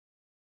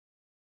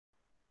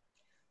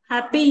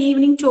Happy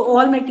evening to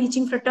all my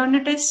teaching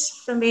fraternities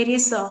from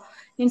various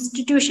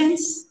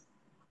institutions.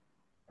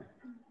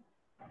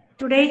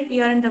 Today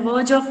we are on the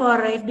verge of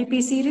our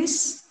FDP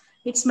series.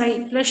 It's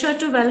my pleasure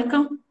to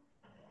welcome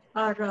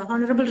our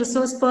Honorable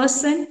Resource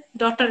Person,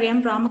 Dr.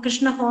 M.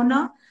 Ramakrishna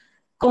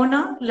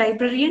Kona,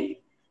 Librarian,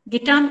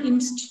 Gitam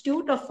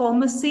Institute of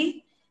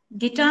Pharmacy,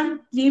 Gitam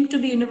deemed to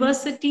be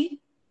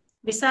University,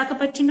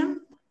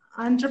 Visakhapatnam,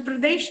 Andhra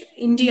Pradesh,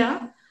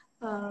 India.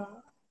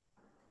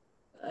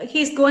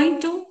 He is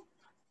going to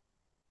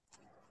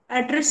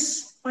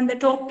address on the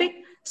topic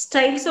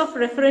styles of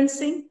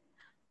referencing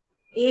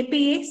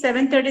APA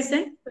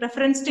 737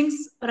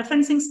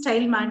 referencing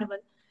style manual.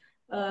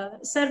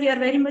 Sir, we are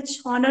very much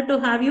honored to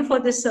have you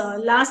for this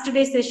last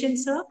day session,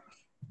 sir.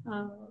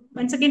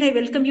 Once again, I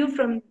welcome you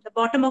from the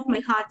bottom of my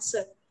heart,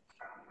 sir.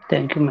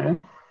 Thank you, madam.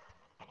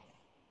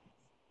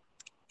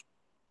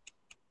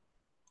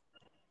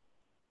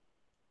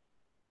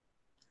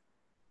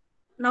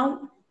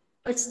 Now,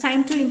 it's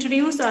time to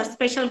introduce our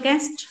special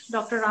guest,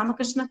 Dr.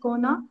 Ramakrishna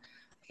Kona.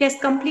 He has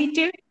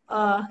completed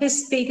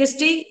his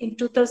PhD in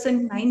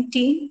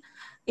 2019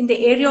 in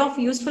the area of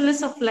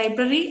usefulness of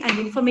library and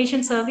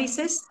information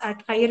services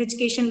at higher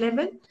education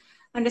level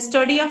and a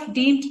study of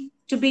deemed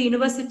to be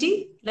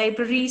university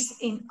libraries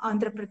in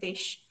Andhra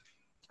Pradesh.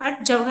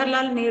 At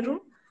Jawaharlal Nehru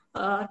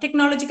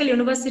Technological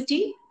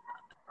University,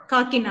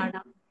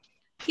 Kakinada.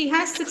 He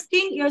has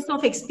 16 years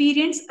of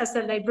experience as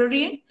a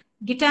librarian,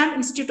 Gitam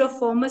Institute of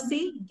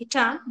Pharmacy,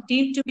 Gitam,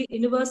 deemed to be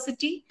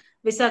University,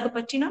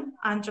 Visakhapatnam,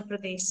 Andhra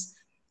Pradesh.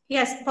 He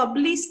has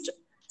published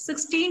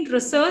 16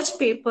 research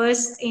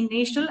papers in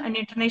national and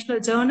international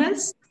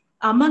journals.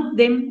 Among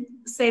them,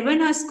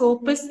 7 are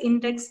Scopus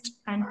indexed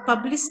and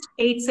published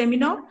 8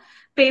 seminar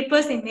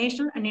papers in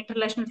national and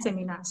international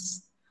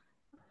seminars.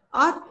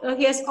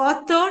 He has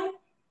authored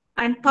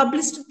and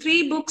published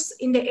 3 books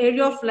in the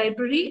area of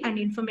library and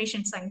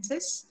information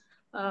sciences.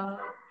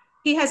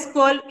 He has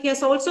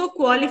also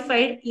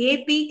qualified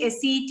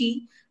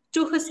APSET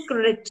to his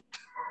credit.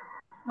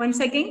 Once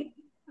again,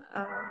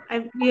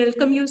 I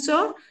welcome you,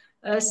 sir.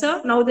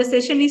 Sir, now the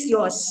session is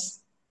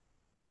yours.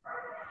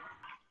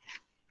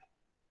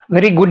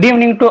 Very good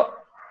evening to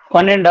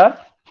one and all.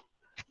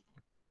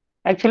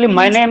 Actually,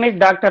 my name is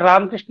Dr.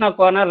 Ramakrishna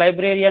Kona,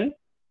 librarian,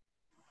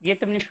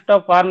 Gmt Institute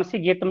of Pharmacy,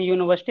 Gmt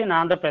University in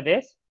Andhra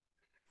Pradesh.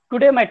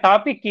 Today, my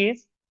topic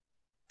is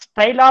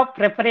style of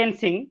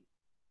referencing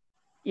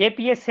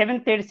APA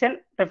 7th edition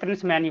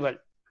reference manual.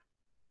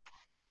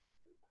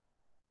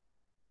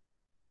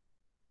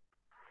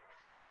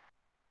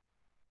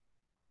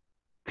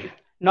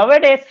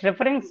 Nowadays,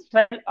 reference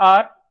style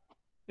are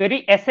very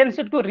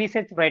essential to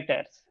research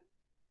writers.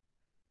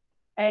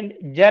 And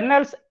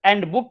journals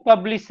and book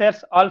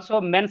publishers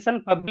also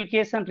mention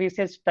publication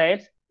research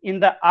styles in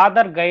the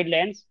other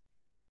guidelines,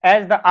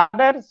 as the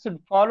author should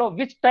follow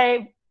which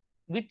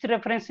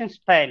referencing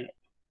style.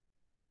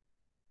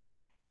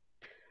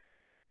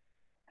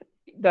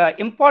 The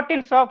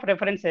importance of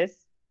references.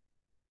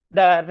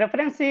 The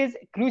reference is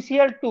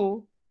crucial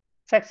to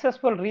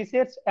successful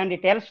research, and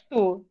it helps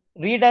to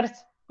readers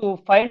to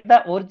find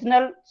the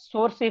original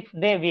source if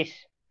they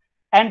wish,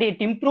 and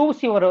it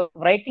improves your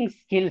writing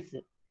skills.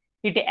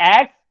 It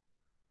adds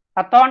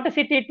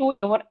authenticity to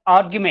your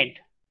argument,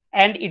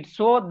 and it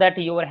shows that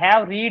you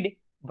have read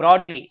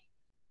broadly.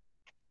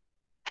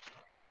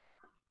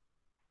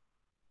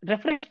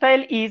 Reference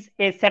style is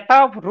a set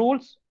of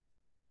rules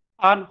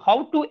on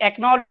how to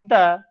acknowledge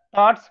the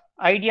thoughts,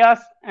 ideas,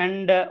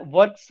 and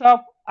works of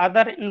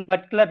other in a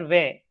particular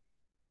way.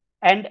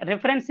 And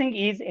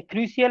referencing is a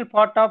crucial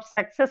part of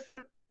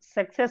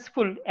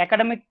successful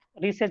academic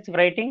research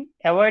writing,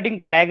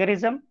 avoiding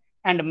plagiarism,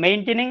 and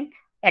maintaining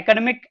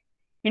academic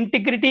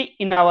integrity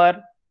in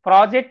our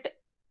project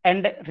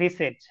and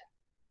research.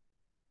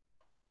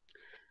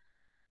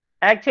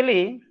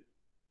 Actually,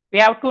 we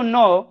have to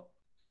know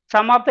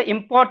some of the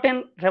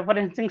important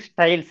referencing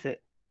styles.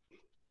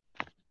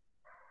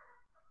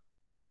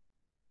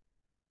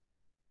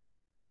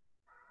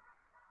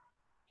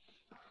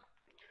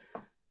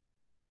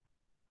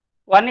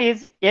 One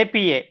is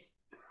APA.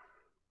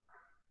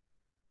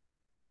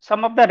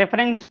 Some of the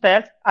reference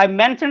styles, I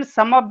mentioned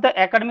some of the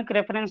academic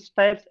reference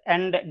styles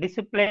and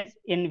disciplines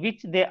in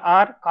which they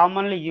are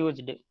commonly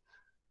used.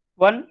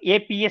 One,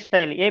 APA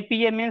style.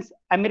 APA means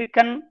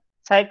American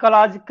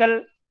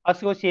Psychological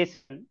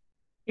Association.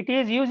 It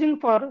is using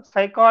for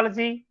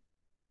psychology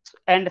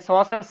and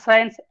social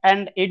science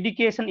and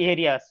education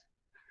areas.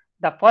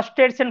 The first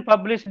edition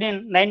published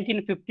in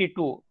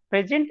 1952.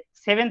 Present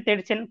 7th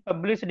edition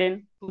published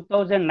in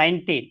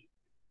 2019.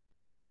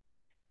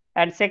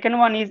 And second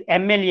one is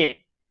MLA,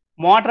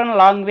 Modern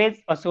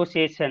Language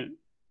Association.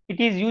 It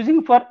is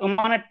using for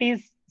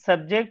humanities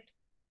subject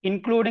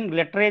including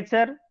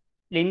literature,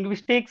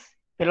 linguistics,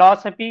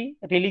 philosophy,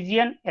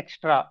 religion,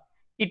 etc.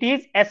 It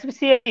is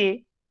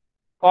especially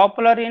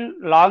popular in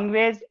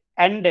language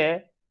and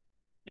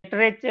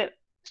literature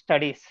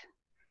studies.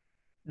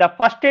 The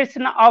first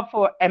edition of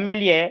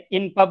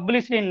MLA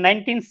published in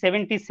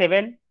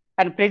 1977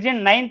 and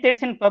present 9th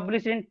edition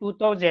published in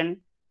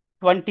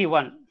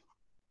 2021.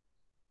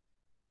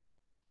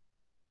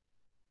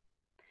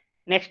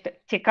 Next,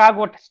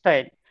 Chicago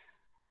style.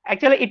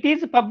 Actually, it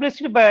is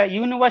published by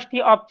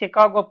University of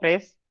Chicago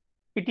Press.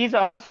 It is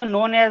also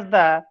known as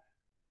the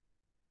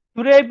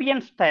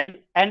Turabian style,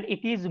 and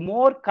it is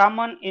more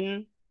common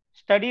in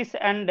studies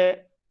and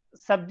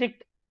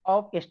subject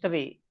of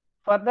history.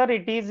 Further,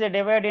 it is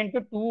divided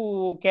into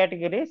two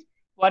categories.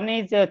 One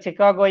is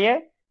Chicago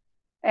A,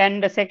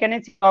 and the second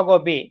is Chicago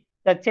B.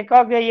 The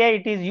Chicago A,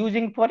 it is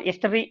using for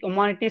history,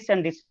 humanities,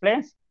 and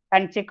disciplines,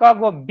 and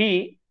Chicago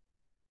B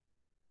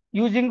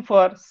using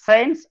for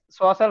science,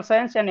 social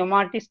science, and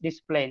humanities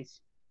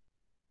disciplines.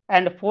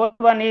 And fourth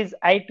one is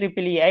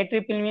IEEE.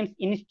 IEEE means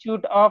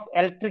Institute of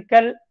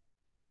Electrical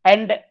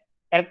and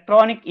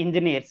Electronic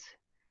Engineers.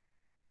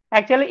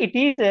 Actually, it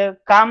is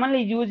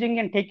commonly using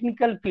in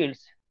technical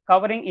fields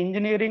covering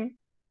engineering,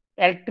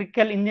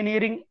 electrical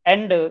engineering,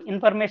 and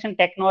information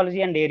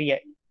technology and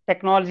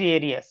technology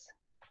areas.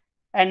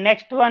 And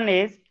next one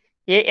is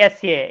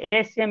ASA.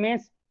 ASA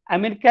means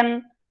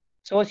American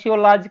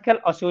Sociological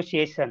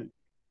Association.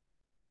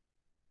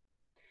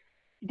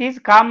 It is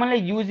commonly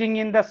using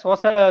in the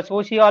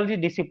sociology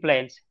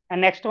disciplines.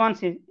 And next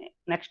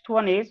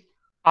one is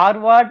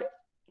Harvard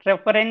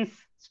reference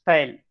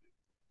style.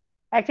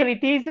 Actually,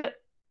 it is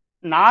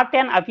not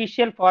an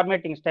official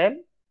formatting style.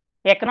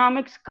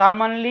 Economics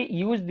commonly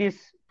use this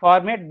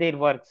format their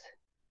works.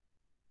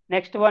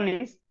 Next one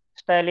is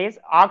style is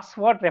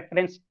Oxford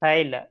reference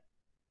style.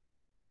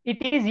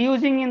 It is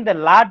using in the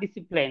law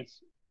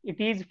disciplines.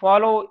 It is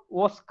follow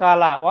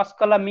OSCALA.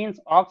 OSCALA means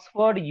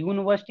Oxford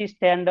University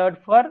Standard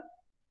for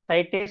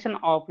Citation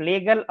of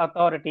Legal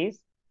Authorities.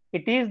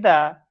 It is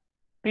the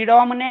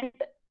predominant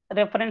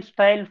reference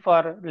style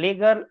for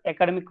legal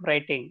academic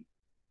writing.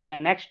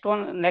 And next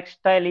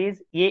style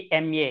is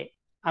AMA,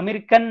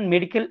 American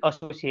Medical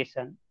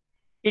Association.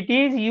 It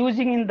is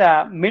using in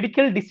the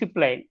medical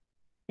discipline.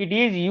 It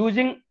is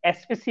using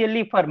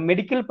especially for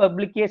medical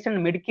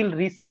publication, medical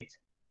research.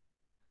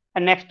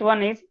 And next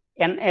one is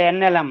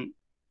NLM,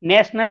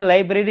 National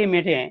Library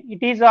Meeting.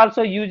 It is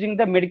also using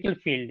the medical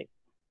field.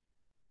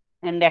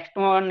 And next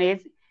one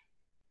is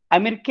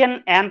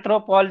American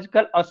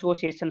Anthropological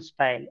Association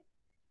style.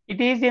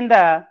 It is in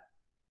the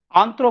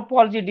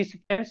anthropology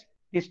disciplines.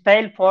 The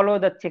style follow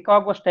the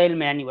Chicago style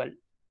manual.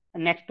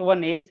 And next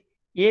one is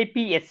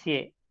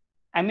APSA,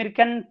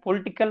 American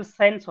Political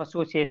Science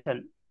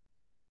Association.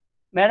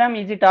 Madam,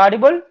 is it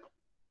audible?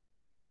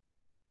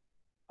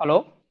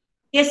 Hello?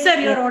 Yes, sir,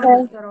 you're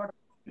audible. You're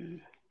audible.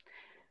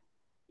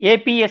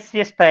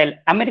 APSA style,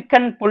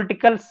 American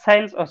Political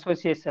Science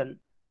Association.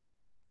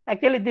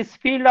 Actually, this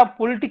field of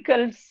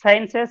political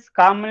sciences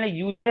commonly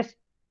uses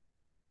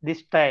this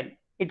style.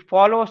 It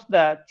follows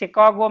the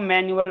Chicago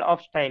Manual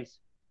of Styles.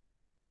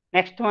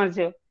 Next one is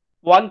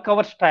one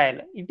cover style.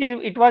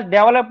 It was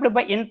developed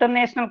by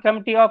International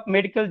Committee of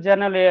Medical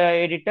Journal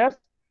Editors,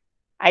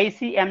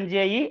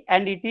 ICMJE,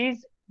 and it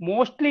is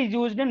mostly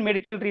used in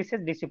medical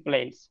research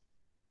disciplines.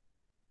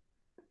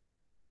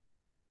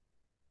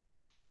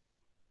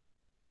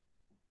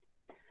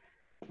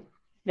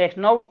 Next,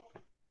 now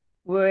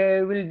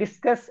we will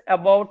discuss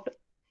about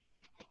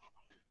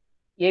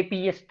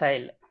APA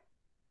style.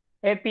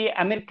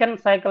 APA, American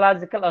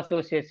Psychological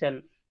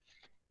Association.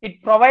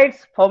 It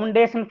provides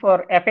foundation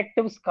for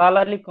effective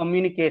scholarly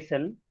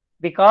communication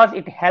because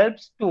it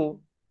helps to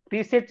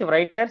research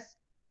writers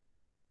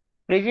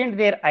present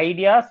their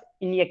ideas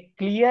in a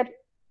clear,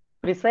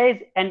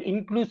 precise, and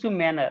inclusive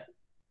manner.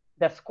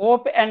 The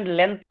scope and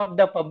length of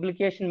the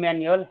publication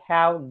manual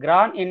have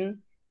grown in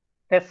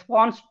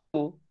response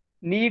to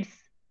needs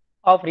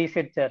of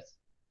researchers,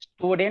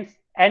 students,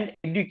 and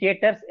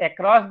educators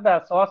across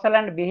the social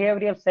and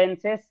behavioral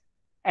sciences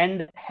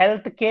and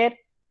healthcare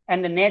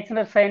and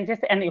natural sciences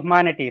and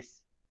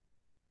humanities.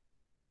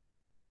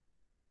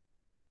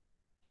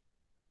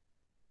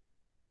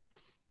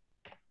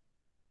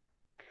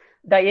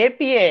 The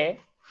APA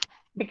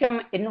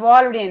became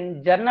involved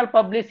in journal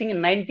publishing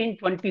in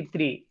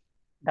 1923.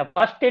 The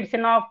first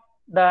edition of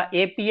the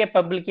APA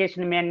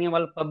publication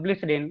manual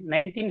published in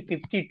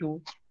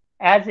 1952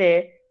 as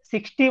a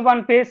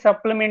 61-page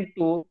supplement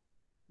to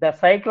the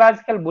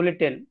Psychological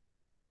Bulletin,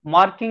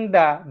 marking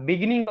the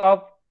beginning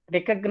of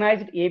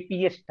recognized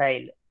APA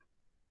style.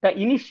 The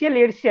initial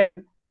edition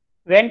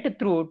went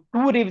through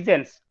two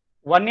revisions,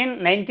 one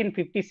in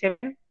 1957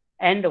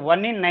 and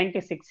one in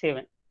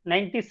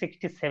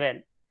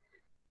 1967.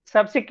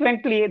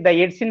 Subsequently, the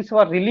editions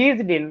were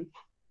released in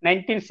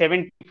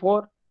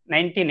 1974,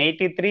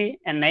 1983,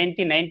 and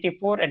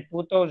 1994, and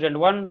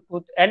 2001,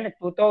 and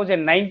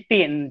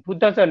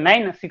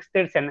 2009, sixth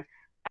edition,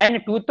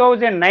 and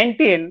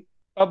 2019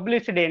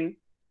 published in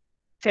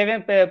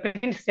seventh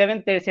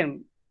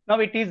edition. Now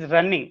it is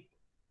running.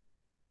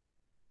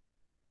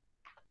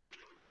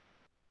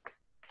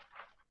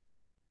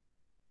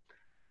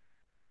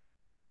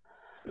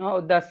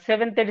 Now the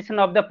seventh edition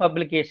of the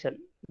publication.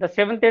 The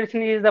seventh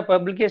edition is the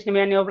publication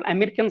manual of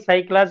American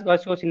Psychological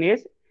Association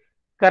is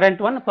current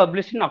one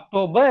published in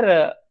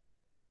October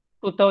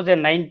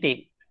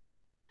 2019.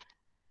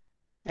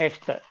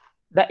 Next,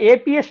 the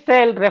APA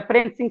style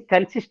referencing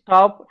consists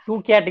of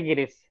two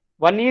categories.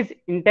 One is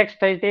in-text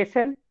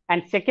citation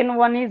and second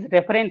one is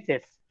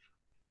references.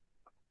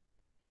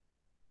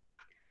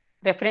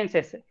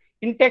 References.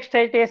 In-text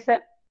citation,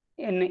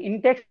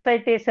 in-text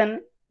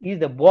citation is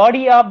the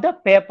body of the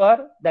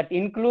paper that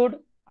include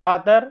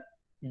author,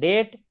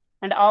 date,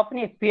 and often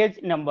a page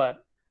number.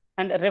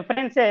 And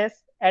references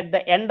at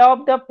the end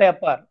of the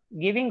paper,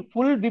 giving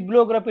full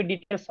bibliography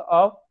details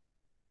of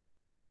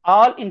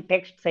all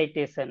in-text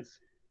citations.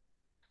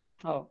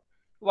 Oh,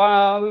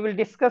 we will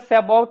discuss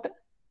about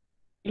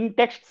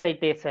in-text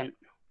citation.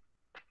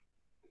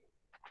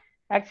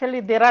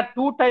 Actually, there are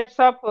two types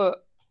of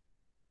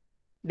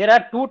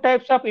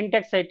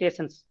in-text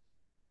citations.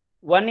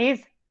 One is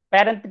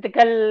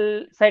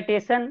parenthetical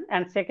citation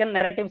and second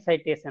narrative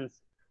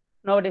citations.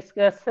 Now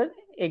discuss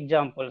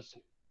examples.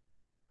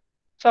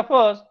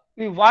 Suppose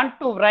we want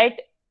to write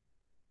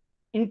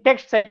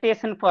in-text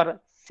citation for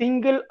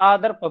single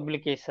author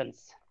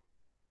publications.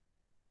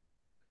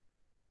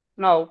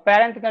 Now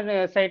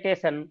parenthetical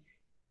citation,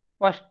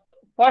 first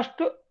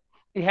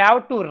you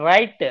have to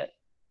write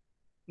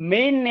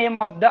main name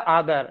of the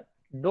author.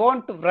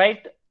 Don't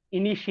write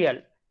initial.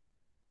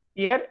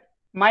 Here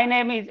my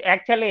name is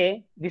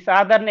actually this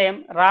other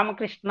name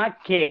Ramakrishna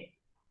K.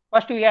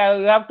 First you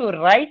have to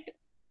write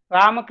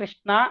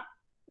Ramakrishna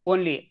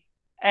only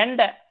and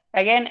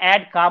again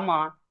add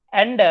comma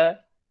and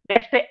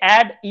next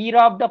add year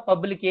of the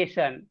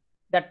publication.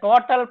 The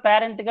total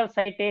parenthetical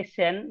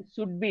citation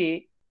should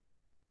be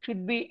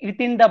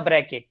within the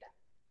bracket.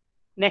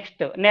 Next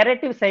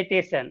narrative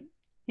citation.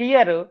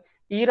 Here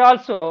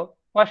also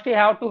first you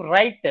have to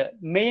write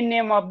main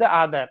name of the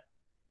author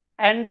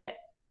and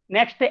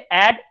next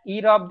add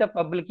year of the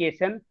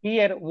publication.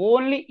 Here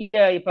only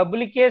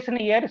publication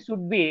year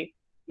should be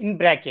in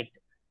bracket.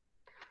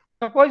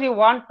 Suppose you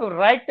want to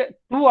write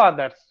two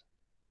authors.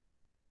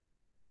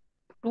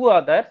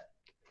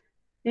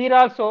 Here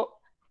also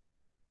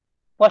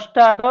first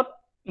author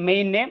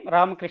main name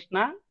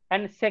Ramakrishna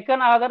and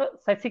second author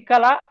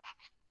Sasikala,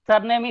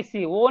 surname is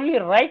C. Only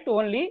write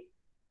only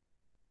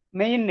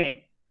main name.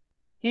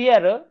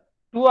 Here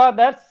two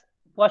others.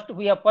 First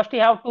you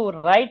have to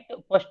write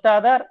first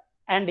author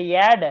and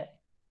add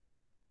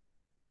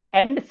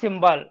end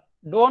symbol.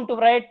 Don't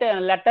write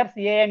letters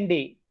A and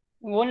D.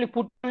 Only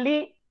put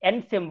only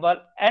end symbol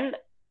and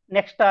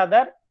next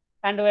author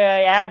and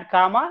add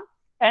comma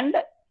and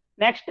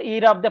next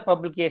year of the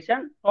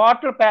publication.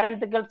 Total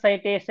parenthetical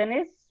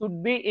citation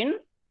should be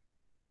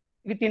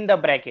within the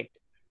bracket.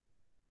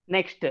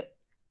 Next,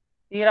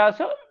 here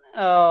also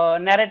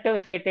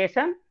narrative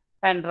citation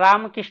and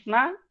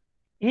Ramakrishna.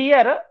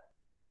 Here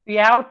we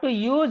have to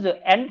use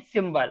end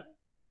symbol.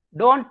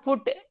 Don't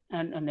put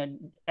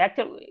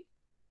actually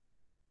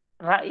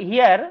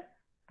here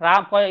you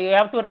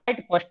have to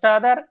write first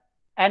author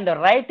and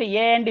write A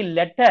and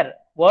letter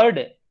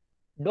word.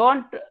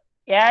 Don't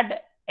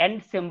add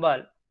end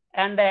symbol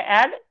and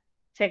add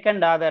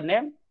second author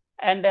name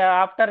and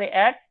after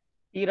add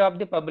year of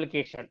the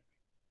publication.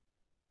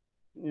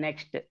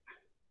 Next,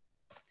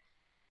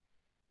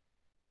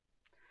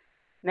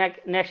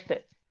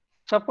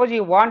 suppose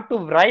you want to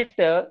write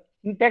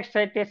in-text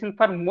citation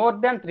for more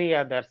than 3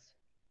 others.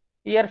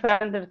 Here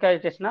parenthetical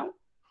citation now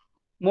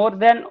more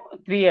than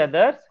 3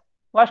 others.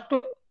 First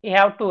you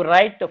have to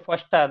write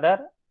first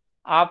author.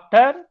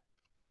 After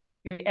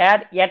you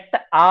add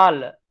at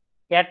all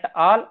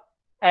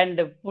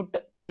and put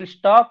full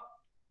stop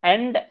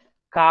and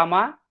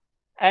comma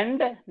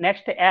and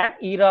next add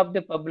year of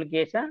the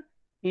publication.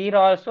 Here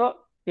also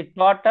the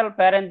total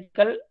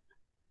parenthetical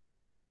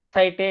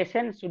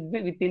citation should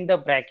be within the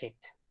bracket.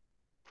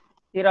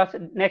 Here also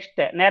next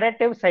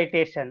narrative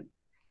citation.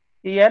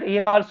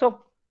 Here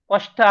also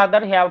first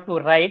author you have to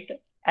write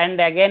and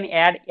again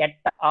add at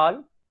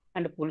all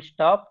and full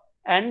stop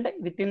and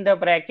within the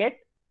bracket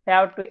you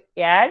have to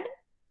add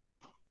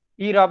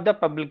year of the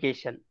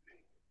publication.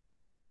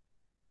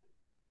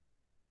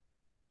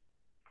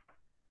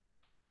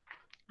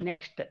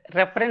 Next,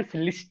 reference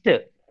list.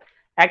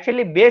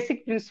 Actually,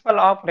 basic principle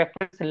of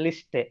reference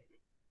list.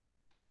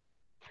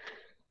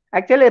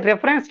 Actually,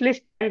 reference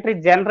list entry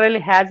generally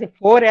has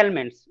 4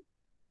 elements: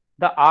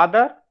 the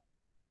author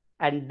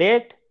and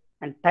date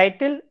and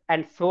title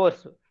and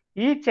source.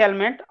 Each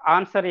element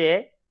answer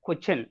a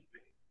question.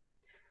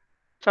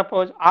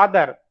 Suppose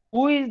author,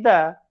 who is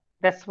the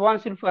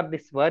responsible for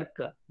this work?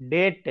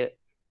 Date,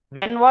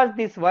 when was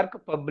this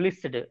work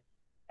published?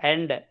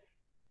 And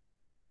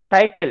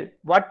title,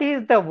 what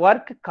is the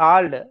work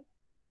called?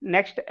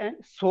 Next,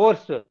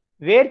 source,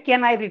 where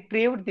can I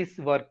retrieve this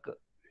work?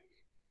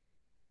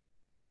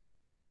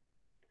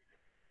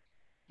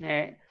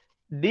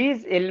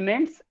 These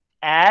elements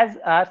as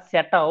are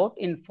set out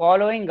in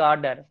following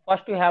order.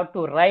 First you have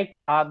to write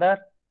author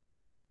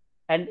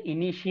and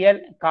initial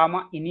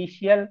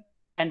initial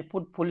and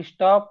put full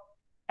stop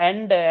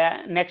and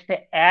next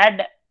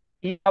add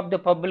year of the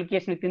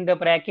publication within the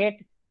bracket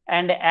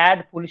and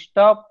add full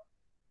stop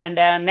and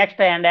next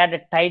and add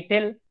a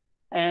title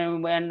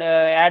and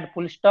add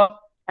full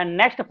stop and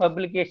next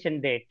publication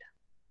date.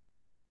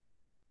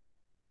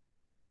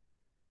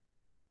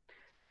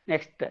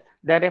 Next,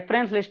 the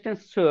reference list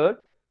should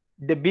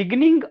the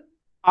beginning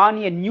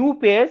on a new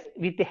page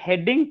with a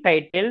heading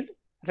titled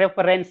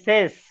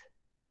references,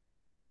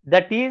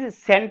 that is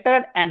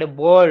centered and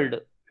bold.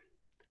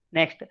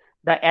 Next,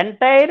 the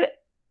entries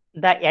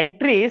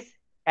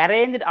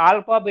arranged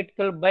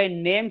alphabetical by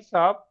names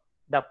of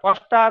the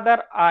first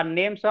author or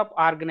names of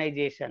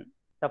organization.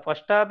 The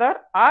first author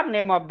or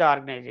name of the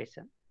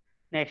organization.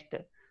 Next,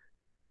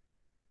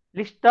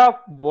 list of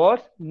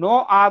words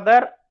no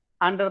other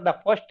under the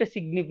first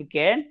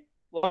significant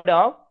word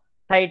of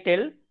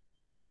title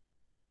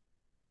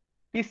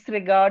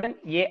disregarding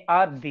A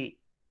or B.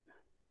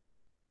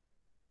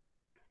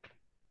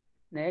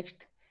 Next,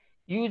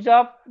 use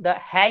of the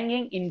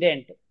hanging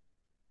indent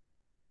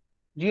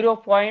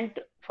 0.5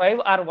 or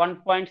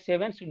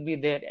 1.7 should be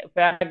there.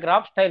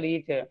 Paragraph style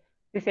each.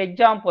 This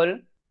example,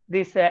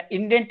 this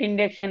indent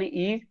indection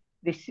is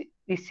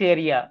this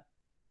area.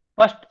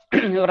 First,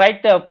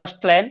 write the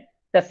first line.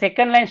 The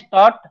second line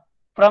start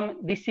from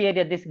this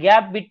area. This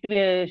gap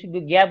between should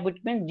be gap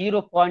between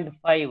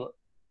 0.5.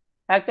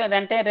 Actually, the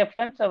entire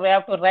reference we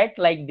have to write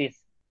like this.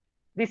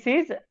 This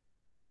is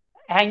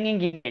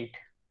hanging indent.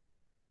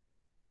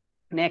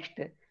 Next,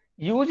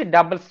 use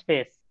double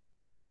space.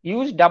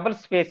 Use double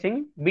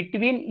spacing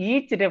between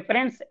each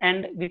reference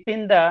and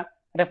within the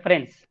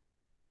reference.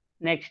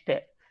 Next,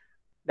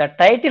 the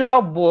title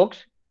of books,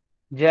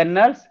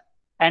 journals,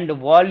 and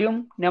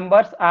volume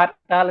numbers are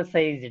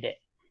italicized.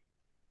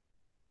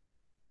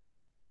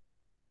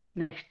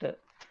 Next,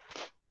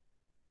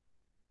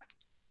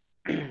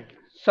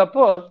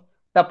 suppose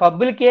the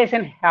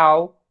publication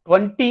have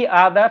 20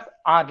 authors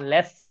or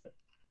less.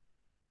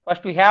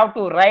 First, we have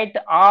to write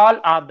all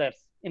authors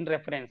in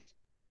reference.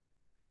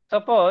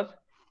 Suppose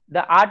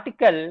the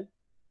article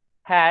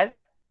has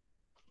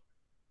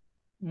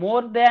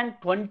more than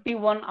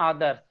 21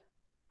 authors.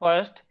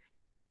 First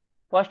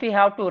we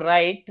have to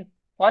write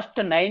first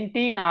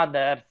 19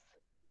 others,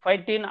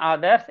 15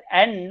 others,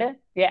 and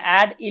we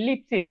add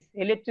ellipsis.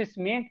 Ellipsis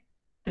means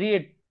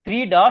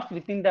three dots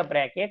within the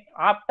bracket.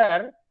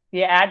 After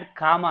we add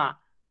comma.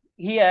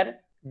 Here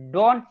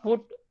don't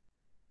put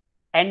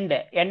end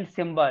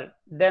symbol.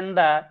 Then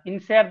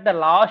insert the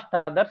last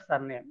other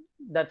surname.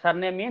 The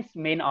surname means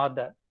main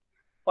author.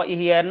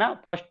 Here now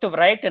first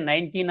write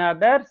 19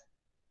 others,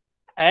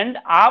 and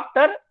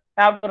after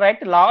have to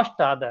write last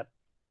author.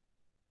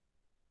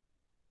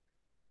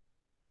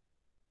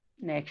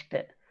 Next,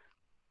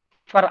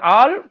 for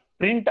all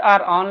print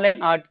or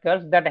online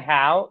articles that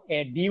have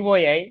a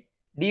DOI,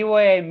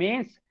 DOI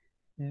means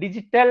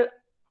digital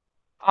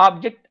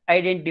object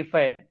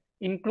identifier.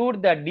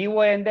 Include the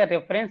DOI in the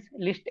reference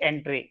list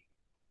entry.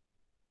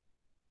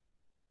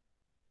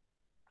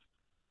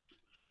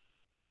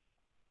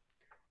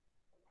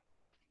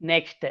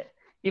 Next,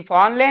 if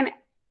online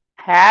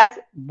has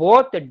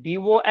both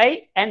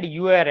DOI and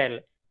URL,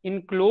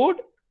 include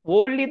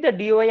only the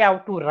DOI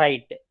have to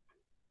write.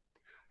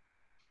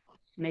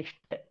 Next,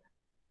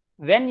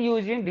 when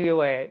using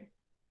DOI,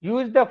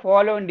 use the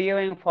following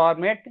DOI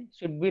format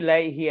should be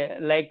like here,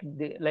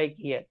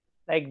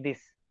 like this.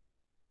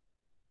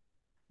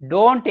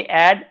 Don't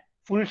add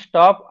full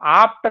stop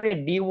after a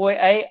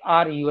DOI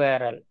or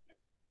URL.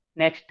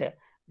 Next,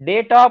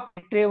 date of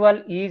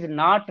retrieval is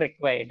not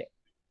required.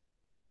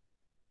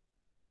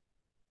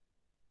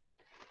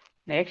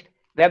 Next,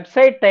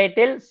 website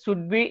title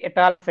should be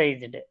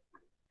italicized.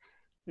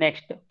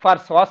 Next, for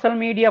social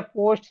media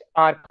posts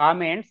or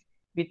comments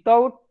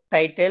without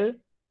title,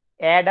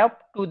 add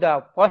up to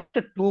the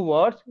first two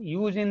words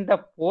using the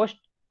post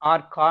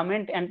or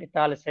comment and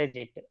italicize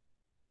it.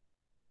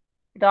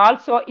 It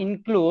also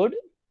include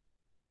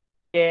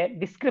a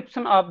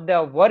description of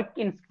the work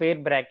in square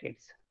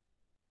brackets.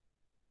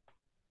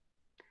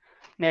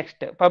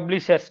 Next,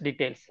 publishers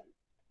details.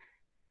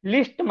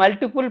 List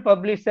multiple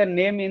publisher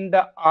name in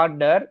the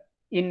order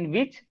in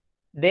which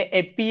they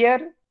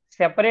appear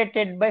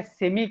separated by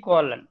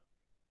semicolon.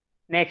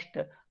 Next,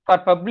 for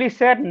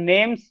publisher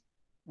names,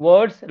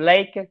 words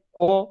like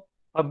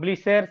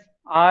co-publishers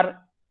or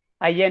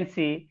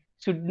INC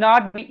should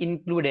not be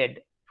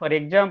included. For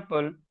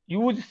example,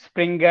 use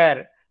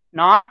Springer,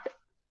 not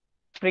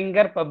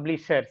Springer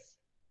publishers.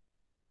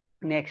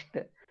 Next,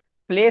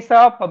 place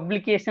of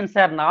publications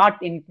are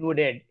not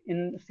included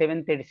in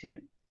 7th edition.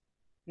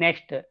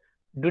 Next,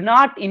 do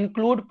not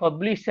include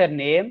publisher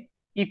name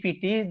if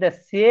it is the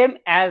same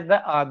as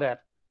the other.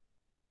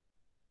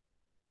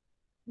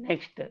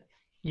 Next,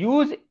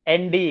 use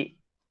ND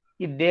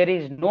if there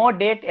is no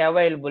date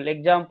available.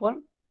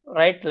 Example,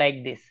 write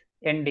like this,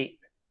 ND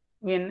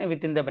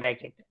within the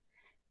bracket.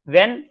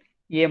 When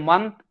a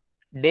month,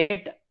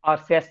 date or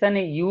session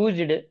is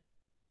used,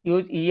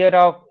 use year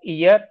of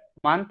year,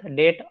 month,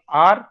 date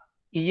or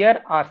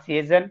year or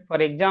season.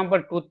 For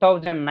example,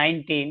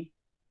 2019,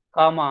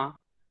 comma,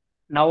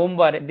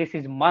 November, this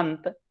is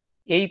month,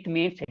 8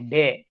 means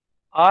day,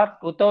 or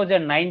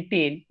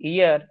 2019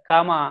 year,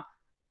 comma,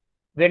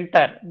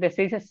 winter, this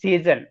is a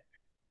season,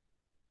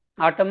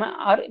 autumn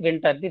or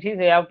winter, this is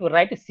you have to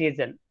write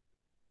season.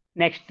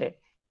 Next,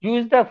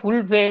 Use the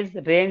full page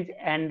range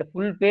and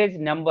full page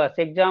numbers.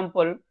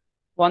 Example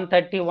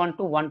 131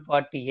 to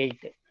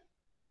 148.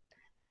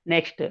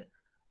 Next,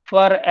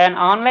 for an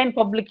online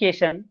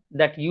publication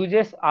that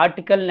uses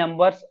article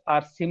numbers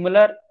or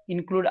similar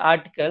include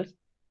articles,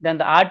 then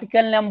the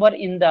article number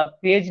in the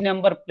page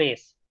number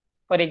place.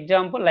 For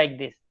example, like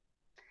this.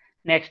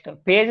 Next,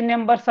 page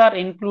numbers are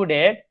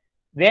included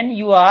when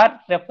you are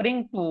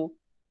referring to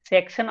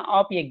section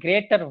of a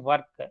greater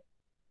work.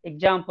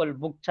 Example,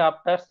 book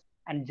chapters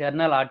and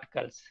journal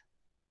articles.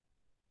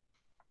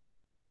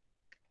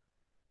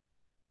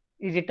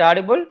 Is it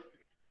audible?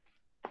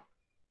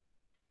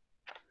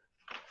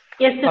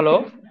 Yes, sir.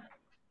 Hello?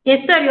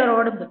 Yes, sir, you're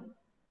audible.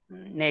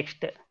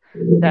 Next, the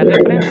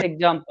reference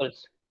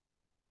examples.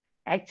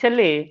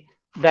 Actually,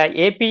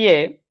 the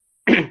APA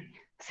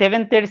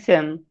 7th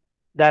edition,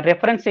 the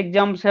reference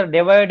examples are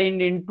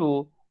divided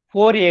into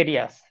 4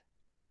 areas.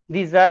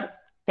 These are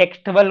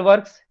textual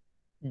works,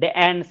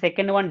 and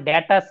second one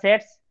data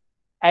sets,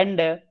 and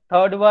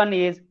third one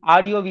is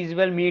audio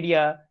visual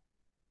media,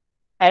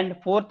 and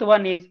fourth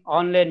one is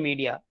online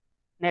media.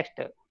 Next,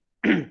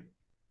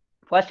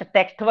 first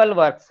textual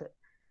works.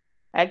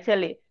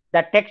 Actually,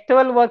 the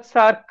textual works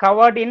are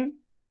covered in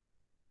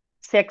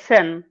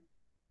section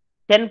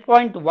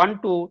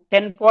 10.1 to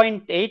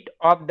 10.8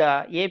 of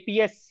the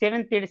APS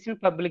 7th edition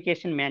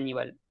publication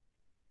manual.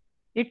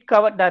 It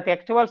covers the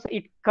textuals.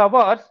 It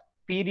covers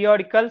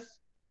periodicals,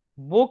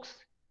 books,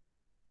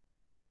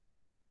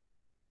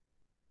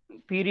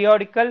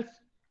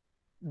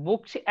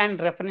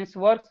 and reference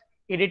works,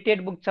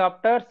 edited book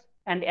chapters,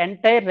 and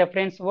entire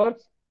reference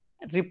works,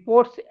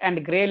 reports,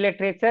 and grey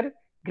literature.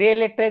 Grey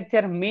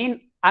literature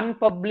mean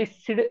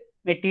unpublished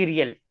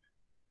material.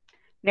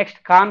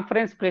 Next,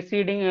 conference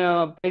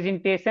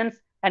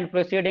presentations and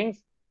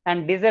proceedings,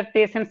 and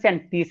dissertations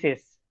and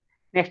theses.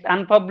 Next,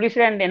 unpublished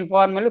and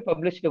informally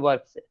published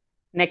works.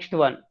 Next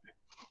one.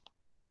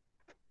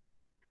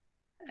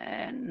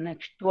 And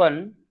next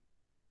one,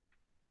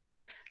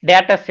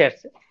 data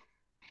sets.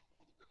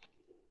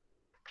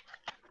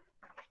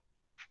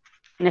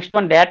 Next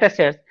one, data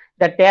sets.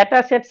 The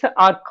data sets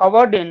are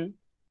covered in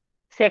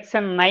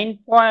section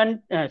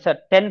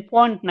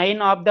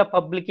 10.9 of the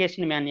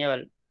publication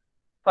manual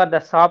for the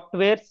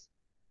softwares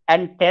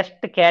and test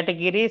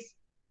categories,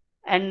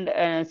 and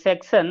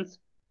sections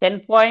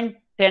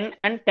 10.10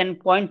 and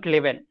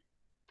 10.11.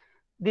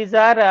 These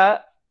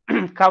are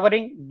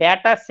covering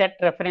data set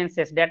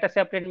references. Data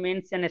set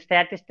means in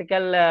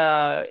statistical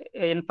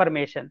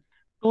information.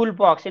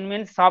 Toolbox, it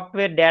means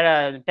software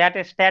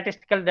data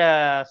statistical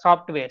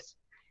softwares.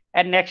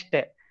 And next,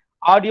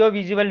 audio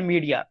visual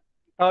media.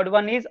 Third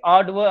one is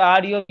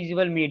audio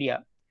visual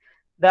media.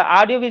 The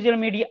audio visual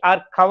media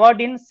are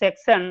covered in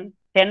section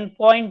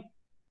 10.12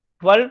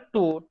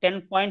 to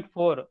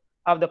 10.4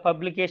 of the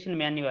publication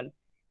manual.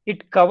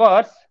 It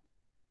covers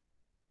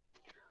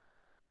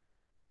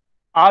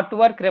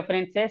artwork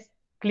references,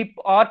 clip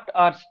art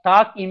or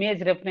stock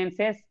image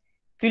references,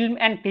 film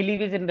and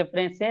television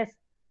references,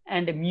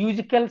 and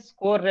musical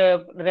score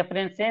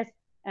references,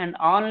 and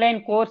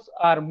online course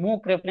or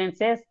MOOC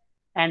references,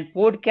 and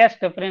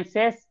podcast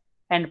references,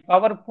 and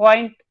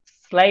PowerPoint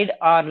slide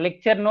or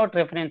lecture note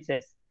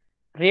references,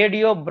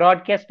 radio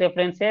broadcast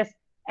references,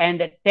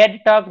 and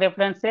TED Talk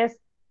references,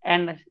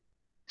 and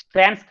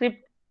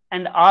transcript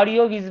and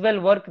audio visual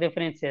work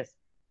references,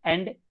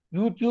 and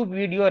YouTube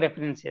video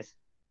references.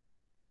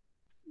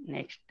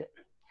 Next,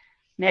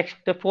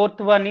 the fourth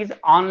one is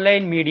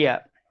online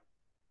media.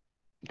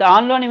 The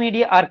online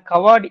media are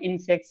covered in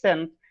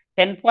section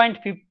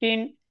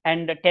 10.15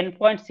 and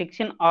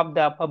 10.16 of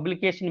the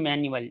publication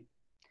manual.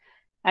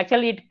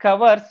 Actually, it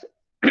covers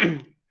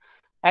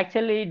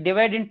actually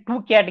divided in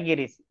 2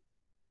 categories,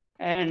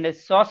 and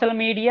social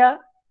media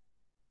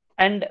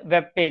and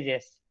web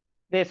pages.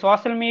 The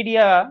social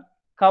media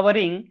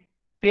covering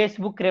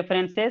Facebook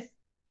references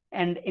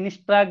and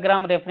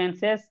Instagram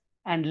references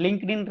and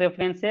LinkedIn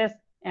references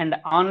and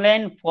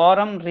online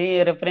forum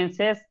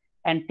references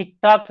and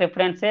TikTok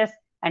references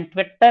and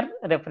Twitter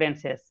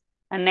references.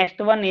 And next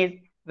one is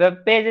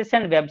web pages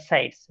and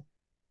websites.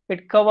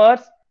 It covers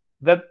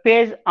web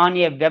page on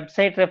a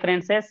website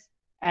references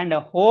and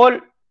a whole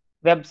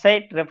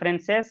website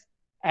references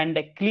and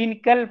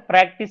clinical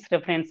practice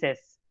references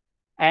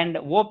and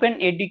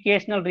open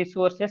educational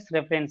resources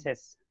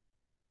references.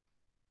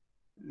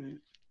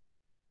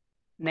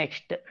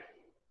 Next.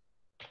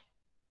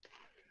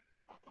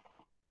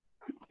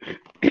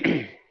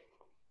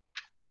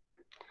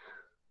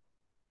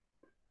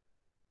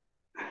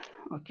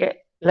 Okay,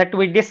 let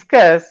we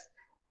discuss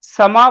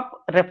some of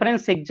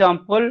reference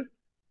example,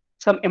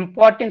 some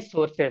important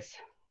sources.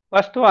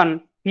 First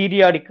one,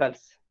 periodicals.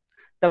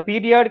 The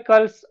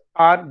periodicals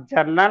are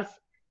journals,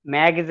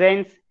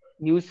 magazines,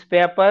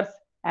 newspapers,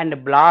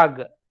 and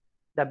blog.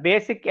 The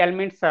basic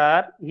elements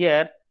are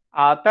here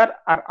author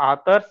or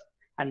authors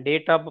and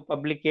date of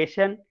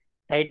publication,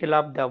 title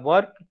of the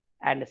work,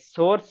 and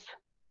source,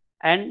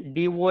 and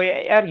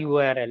DOI or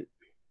URL.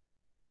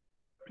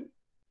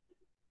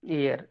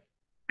 Here.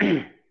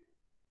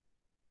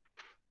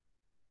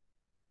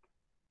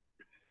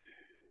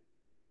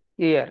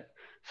 here.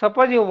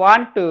 Suppose you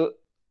want to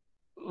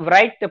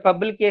write the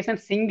publication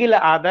single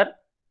author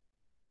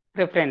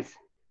reference.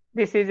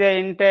 This is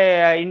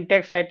a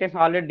in-text citation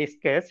already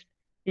discussed.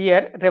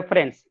 Here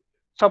reference.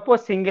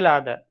 Suppose single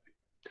author.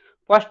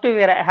 First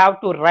we have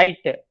to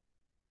write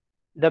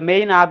the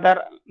main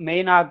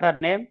author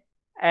name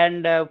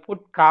and put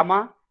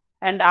comma,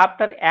 and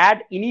after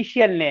add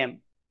initial name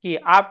key,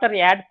 after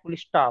add full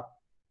stop,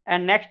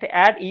 and next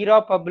add year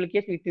of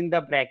publication within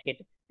the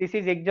bracket. This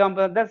is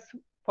example of the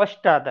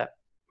first author.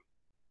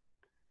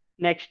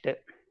 Next,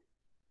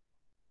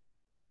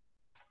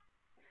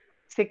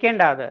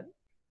 second author.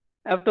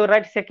 Have to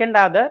write second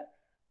author.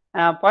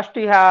 First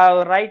you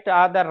have write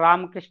author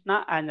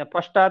Ramakrishna and the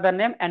first author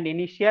name and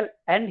initial,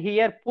 and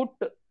here put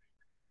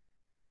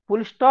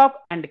full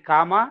stop and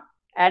comma,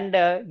 and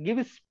give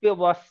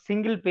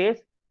single space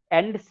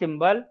end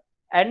symbol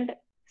and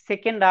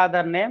second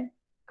author name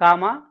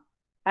comma,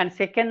 and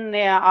second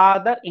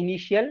author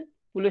initial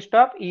full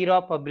stop year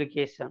of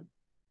publication.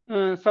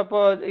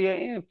 Suppose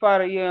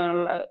for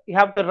you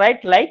have to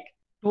write like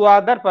two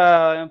other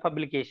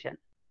publication.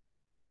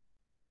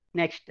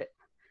 Next,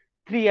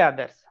 three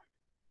others.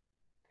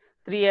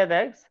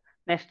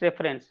 Next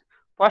reference.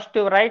 First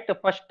you write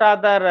first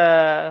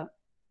author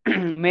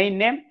main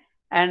name,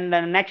 and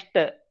next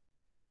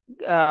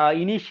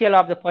initial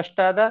of the first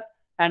author,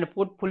 and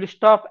put full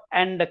stop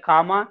and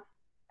comma,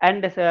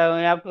 and you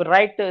have to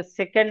write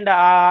second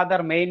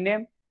author main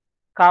name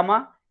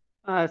comma,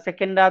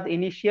 second author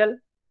initial,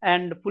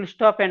 and full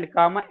stop and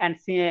comma, and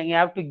you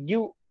have to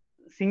give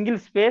single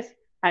space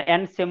and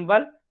end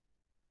symbol.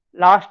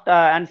 Last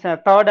and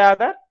third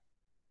author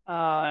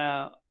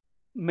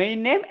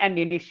main name and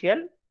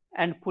initial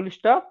and full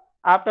stop,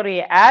 after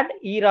we add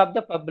year of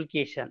the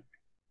publication.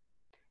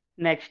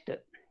 Next,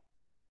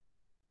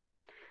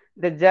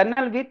 the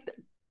journal with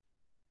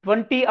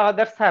 20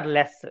 authors or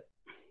less.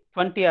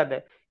 20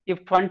 others.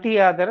 If 20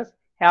 others,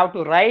 have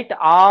to write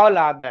all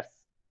others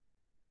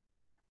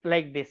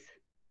like this.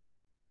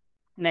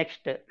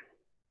 Next,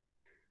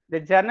 the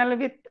journal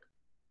with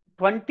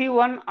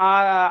 21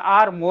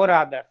 or more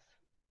others.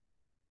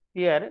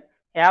 Here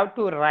have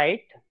to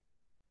write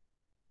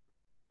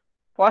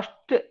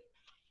first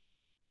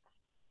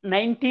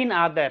 19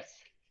 others.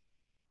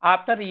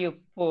 After you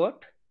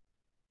put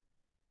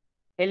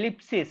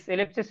ellipsis.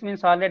 Ellipsis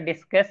means already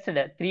discussed,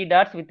 3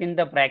 dots within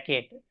the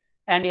bracket,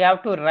 and you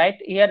have to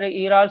write here.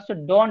 You also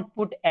don't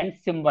put end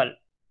symbol.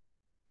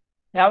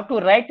 You have to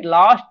write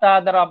last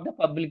author of the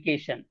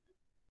publication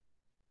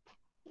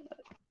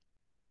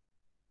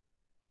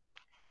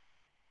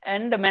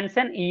and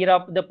mention year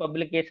of the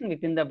publication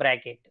within the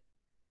bracket.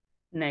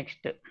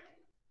 Next,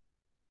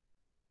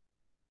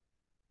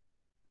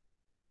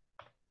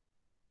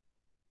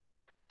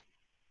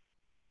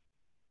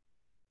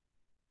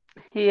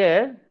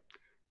 here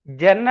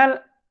journal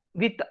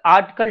with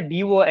article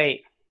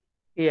DOI.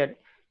 Here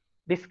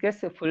discuss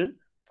full.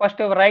 First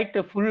write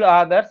full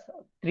authors,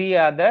 3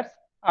 others.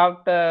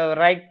 After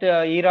write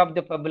year of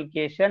the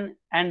publication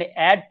and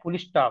add full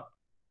stop,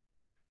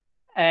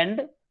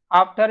 and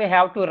after you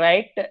have to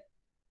write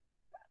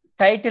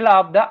title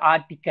of the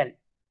article,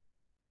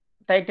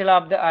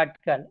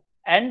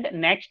 and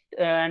next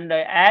and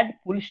add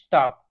full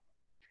stop,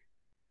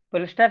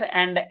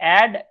 and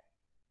add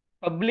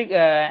public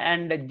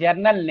and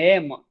journal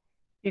name.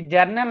 The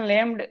journal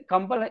named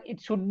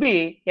it should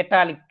be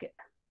italic,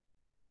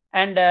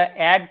 and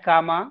add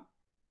comma.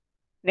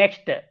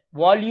 Next,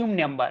 volume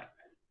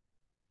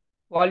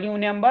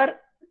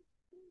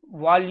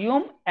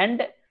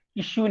and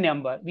issue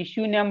number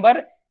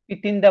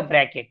within the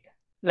bracket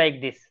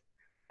like this,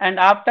 and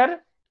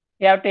after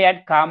you have to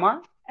add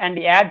comma and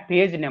add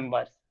page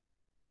numbers,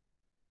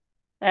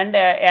 and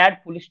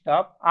add full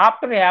stop.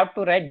 After you have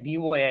to write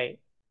DOI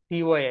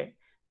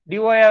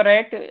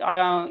write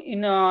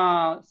in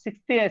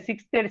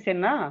sixth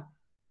edition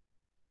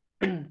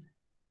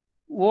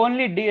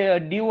only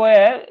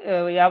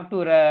DOI you have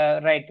to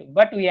write,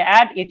 but we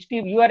add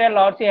HTTP URL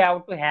also you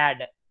have to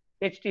add.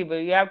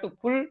 HTTP you have to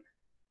full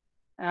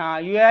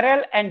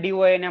URL and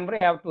DOI number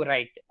you have to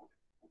write.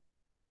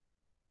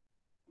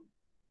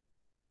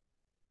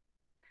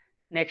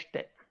 Next,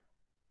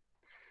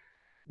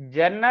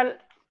 journal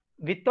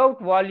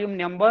without volume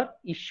number,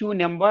 issue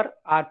number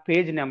or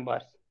page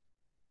numbers.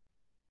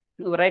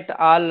 You write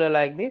all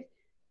like this.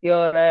 You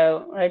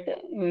write,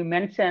 we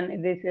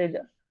mention this is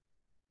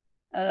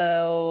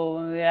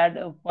we had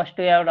first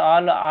we have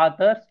all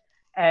authors,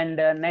 and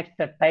next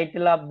the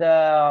title of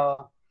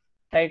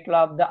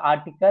the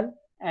article,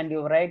 and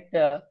you write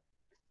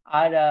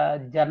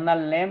journal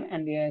name,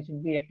 and it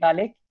should be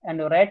italic, and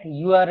you write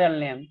URL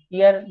name.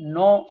 Here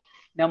no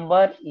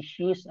number,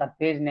 issues or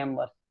page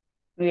numbers.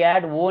 We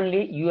add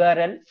only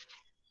URL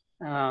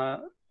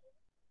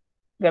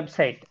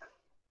website,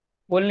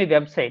 only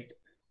website.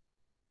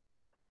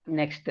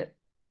 Next,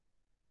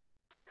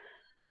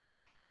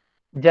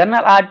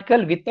 journal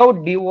article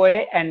without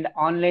DOI and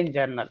online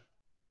journal.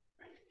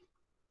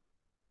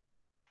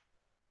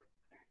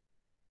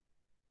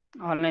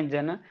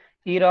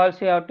 Here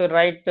also you have to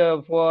write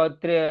for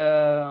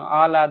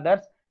all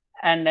others,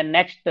 and the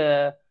next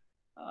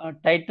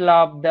title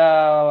of the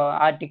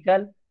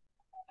article,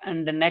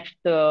 and the next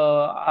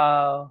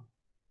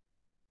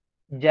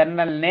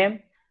journal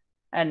name,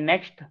 and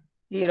next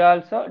here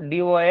also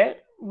DOA.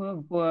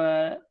 You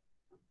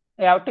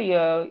have to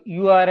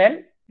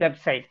URL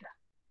website.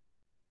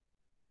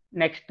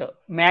 Next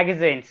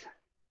magazines.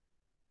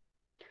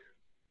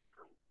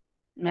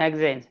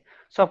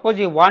 Suppose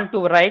you want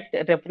to write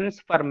reference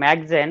for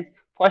magazine,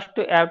 first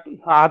you have to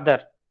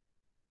author.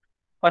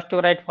 First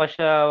to write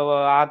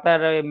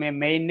author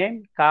main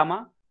name,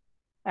 comma,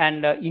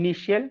 and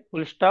initial,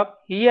 full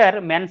stop.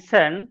 Here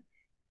mention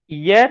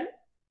year,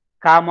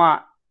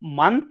 comma,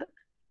 month,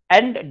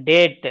 and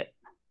date.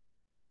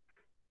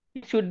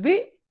 It should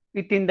be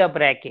within the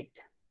bracket.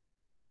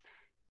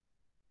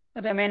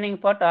 Remaining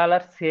part all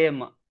are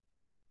same.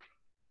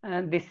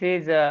 And this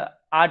is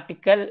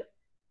article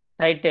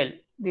title.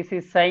 This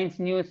is science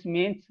news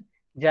means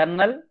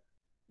journal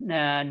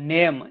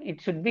name.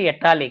 It should be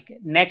italic.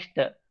 Next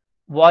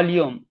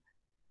volume,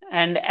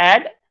 and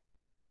add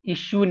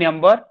issue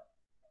number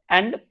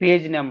and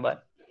page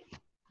number.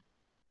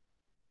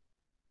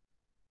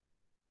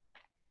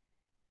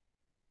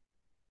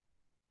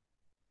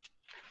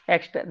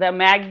 Next, the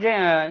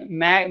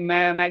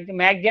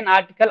magazine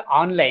article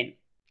online.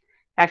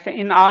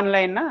 Actually, in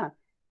online,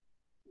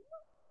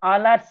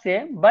 all are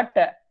same, but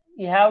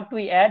you have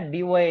to add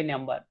DOI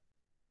number.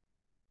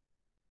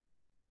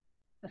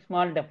 A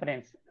small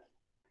difference.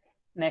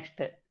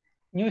 Next,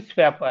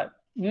 newspaper.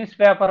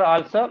 Newspaper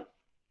also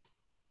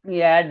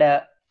we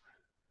add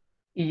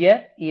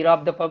year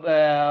of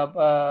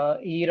the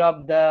year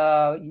of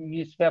the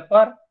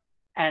newspaper,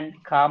 and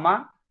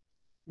comma,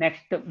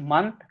 next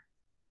month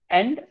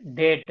and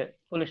date,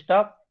 full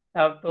stop.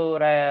 Have to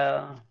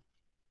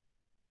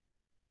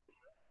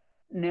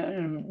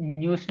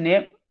news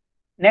name.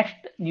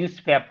 Next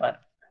newspaper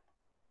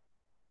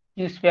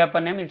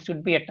name, it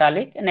should be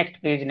italic.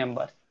 Next page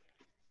numbers.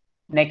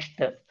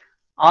 Next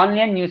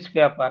online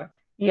newspaper,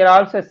 here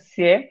also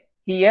same.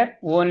 Here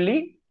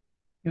only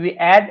we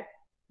add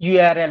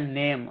URL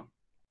name.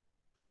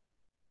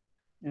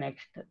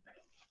 Next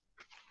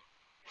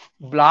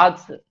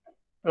blogs,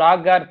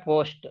 blog or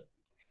post.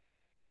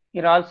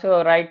 Here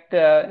also write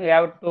you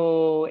have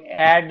to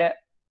add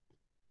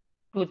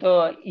to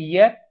the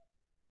year,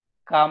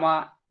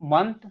 comma,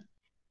 month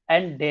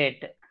and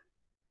date.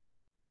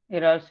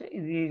 Here also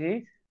this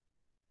is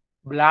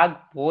blog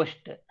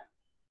post.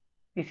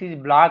 This is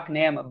blog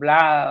name.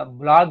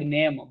 Blog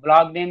name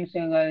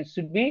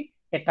should be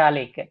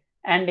italic,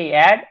 and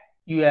add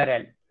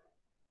URL.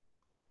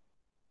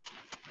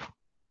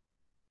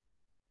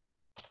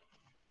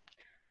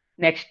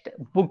 Next,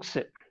 books.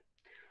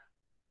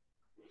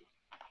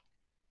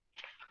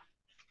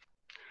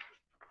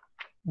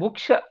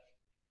 Books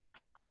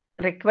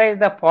require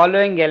the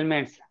following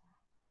elements: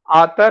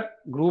 author,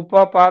 group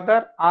of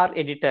author or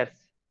editors,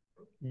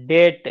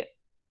 date,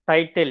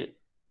 title,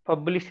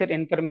 publisher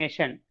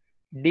information,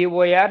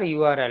 DOR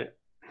URL.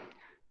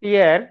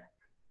 Here,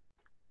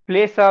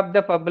 place of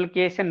the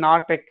publication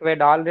not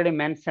required, already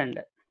mentioned.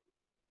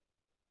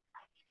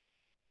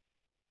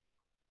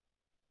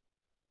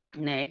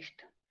 Next,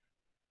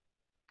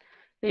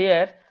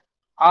 here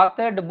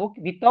authored book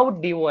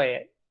without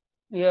DOI.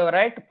 You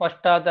write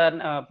first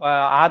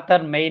author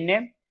main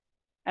name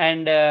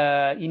and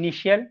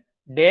initial,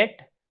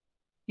 date.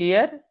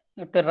 Here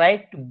you have to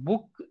write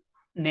book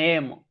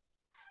name.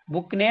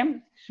 Book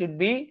name should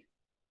be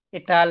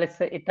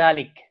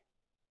italic.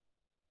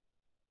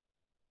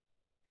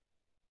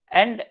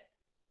 And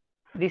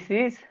this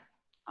is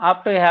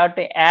after you have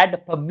to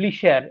add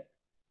publisher.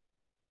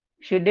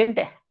 Shouldn't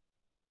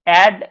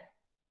add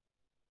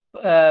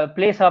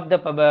place of the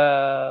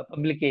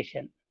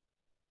publication.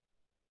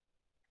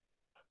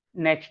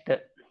 Next,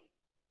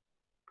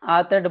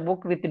 authored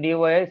book with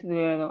DOI,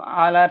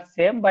 all are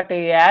same, but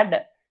you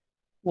add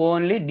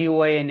only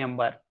DOI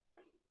number.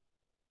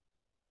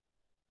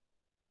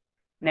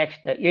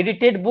 Next,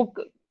 edited book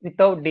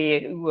without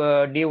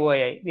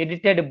DOI,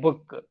 edited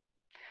book.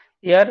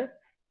 Here,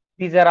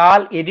 these are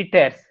all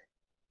editors.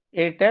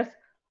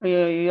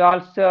 You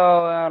also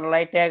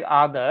write as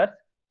others.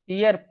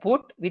 Here,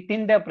 put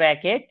within the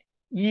bracket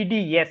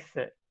EDS.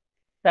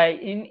 So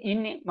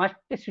in must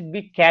should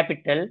be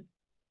capital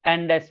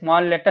and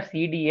small letters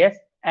EDS,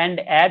 and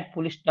add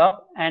full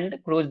stop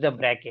and close the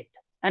bracket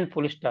and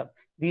full stop.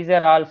 These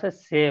are also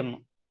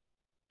same.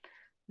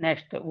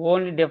 Next,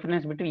 only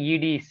difference between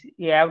EDs,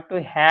 you have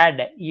to add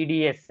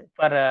EDS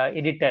for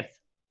editors.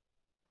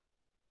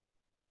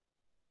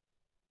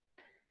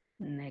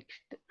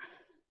 Next,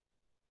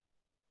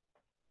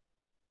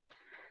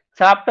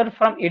 chapter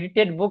from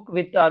edited book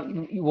with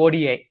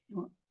DOI,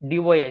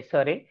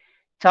 sorry.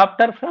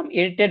 Chapter from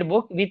edited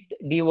book with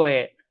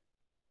DOI.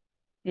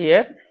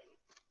 Here,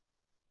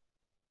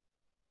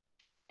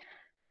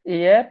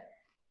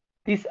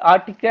 this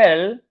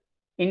article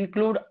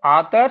include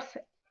authors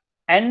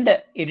and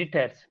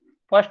editors.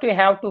 First, you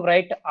have to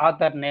write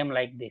author name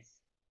like this.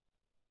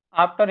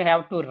 After, you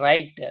have to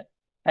write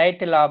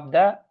title of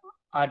the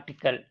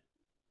article.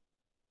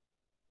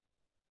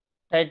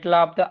 Title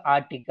of the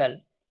article.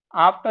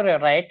 After you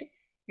write,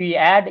 we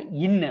add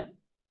in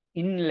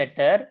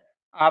letter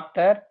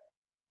after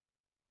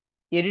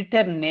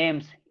editor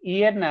names.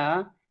 Here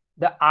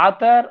the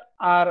author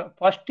or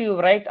first you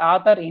write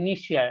author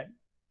initial.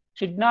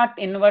 Should not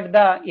invert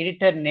the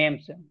editor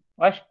names.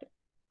 First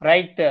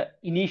write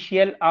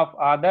initial of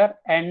author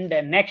and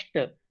next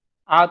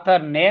author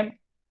name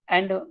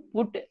and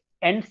put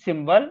end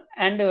symbol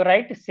and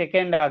write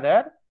second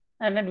author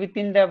and then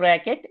within the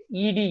bracket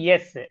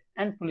eds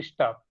and full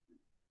stop.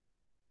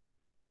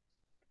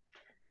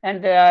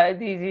 And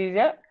this is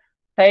a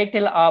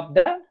title of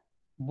the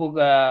book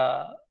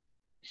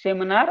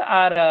seminar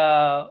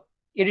or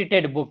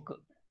edited book,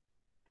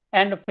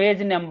 and page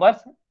numbers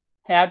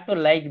have to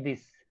like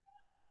this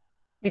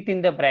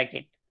within the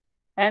bracket,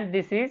 and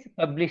this is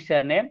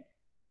publisher name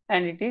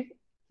and it is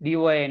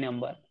DOI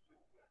number.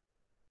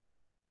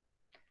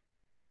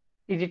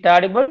 Is it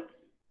audible?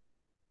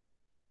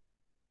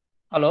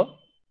 Hello?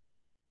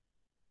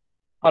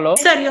 Hello?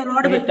 Yes, sir, you're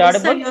audible. Is it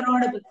Yes, sir, audible? you're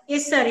audible.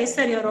 Yes, sir, yes,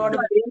 sir, you're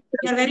audible.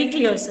 You're very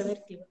clear, sir,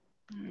 very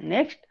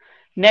clear.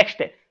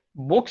 Next,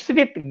 books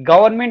with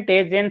government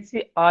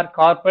agency or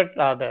corporate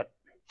author.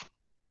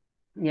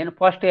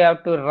 First you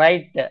have to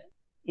write the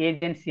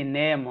agency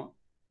name.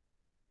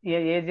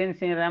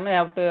 Agency name you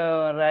have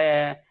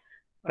to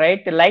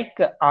write like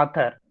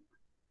author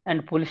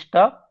and full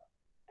stop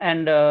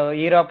and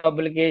year of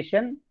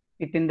publication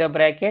within the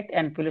bracket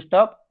and full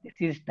stop. This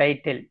is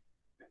title.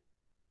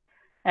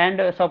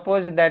 And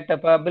suppose that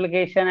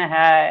publication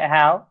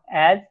have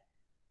as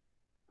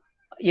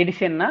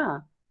edition,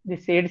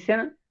 this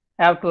edition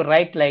have to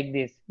write like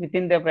this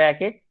within the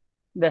bracket.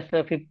 That's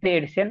the 5th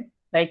edition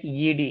like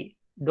ED.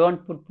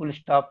 Don't put full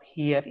stop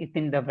here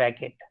within the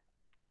bracket.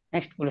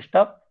 Next full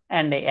stop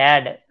and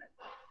add.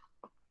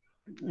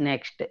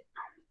 Next.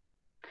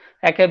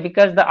 Okay,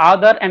 because the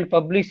author and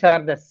publisher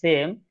are the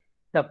same,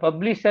 the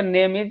publisher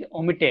name is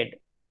omitted.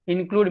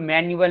 Include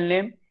manual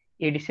name,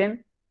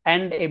 edition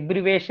and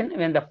abbreviation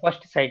when the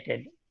first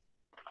cited.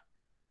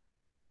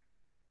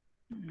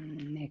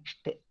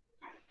 Next.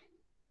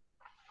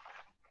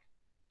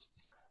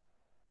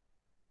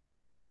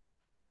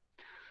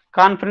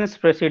 Conference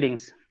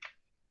proceedings.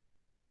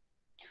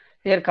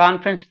 Here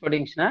conference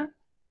proceedings.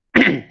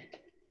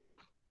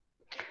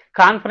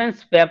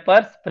 Conference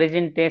papers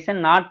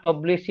presentation not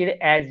published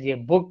as a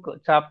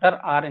book, chapter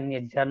or in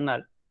a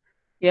journal.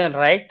 You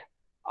write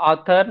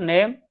author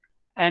name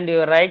and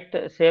you write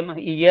same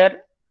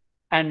year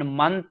and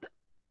month,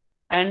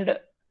 and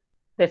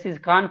this is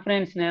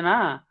conference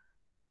name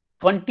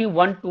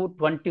 21 to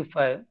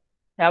 25. You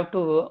have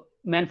to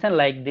mention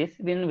like this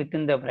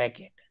within the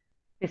bracket.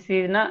 This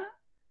is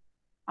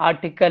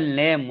article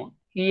name.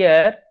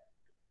 Here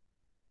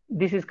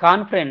this is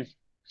conference,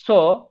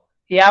 so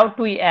you have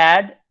to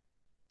add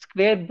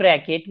square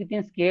bracket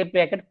within square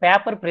bracket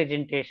paper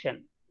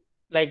presentation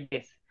like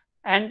this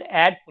and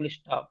add full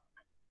stop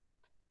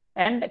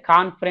and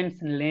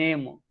conference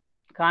name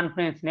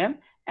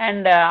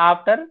and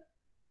after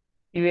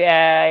you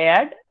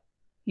add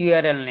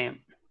URL name.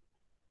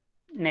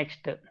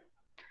 Next,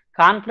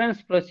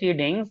 conference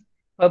proceedings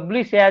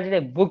published as a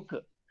book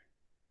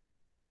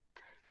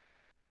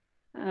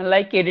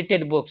like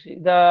edited books.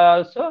 The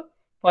also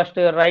first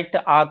write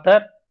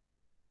author,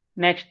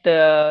 next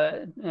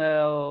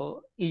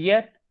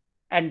year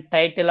and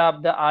title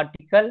of the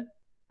article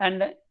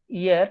and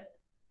year,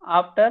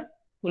 after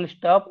full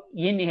stop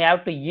in you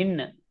have to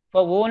in.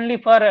 For only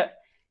for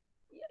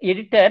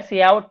editors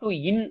you have to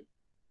in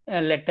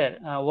letter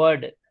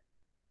word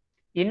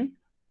in,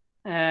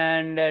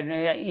 and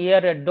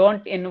here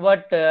don't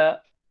invert the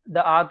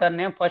author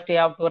name. First you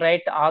have to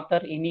write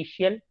author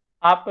initial,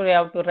 after you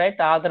have to write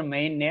author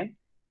main name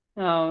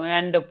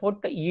and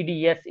put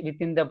eds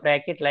within the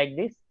bracket like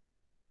this,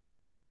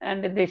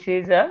 and this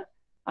is a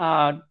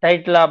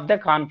title of the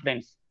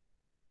conference.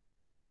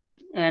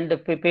 And the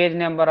page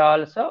number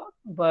also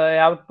I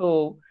have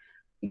to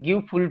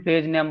give full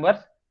page numbers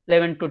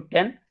 11 to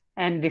 10,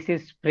 and this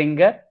is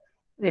Springer,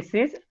 this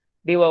is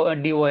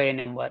DOI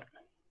number.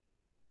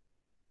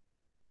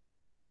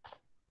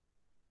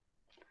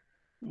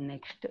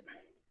 Next,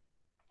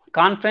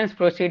 conference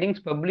proceedings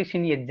published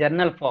in a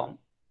journal form.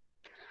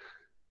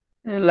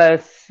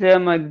 This is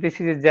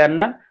a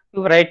journal.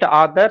 You write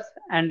authors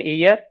and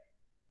year.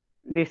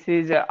 This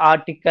is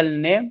article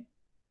name.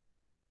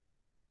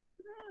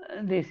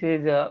 This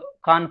is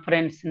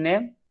conference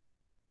name,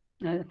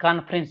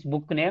 conference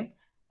book name,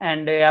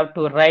 and you have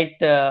to write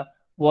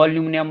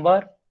volume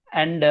number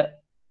and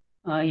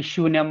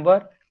issue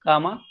number,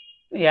 comma.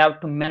 You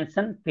have to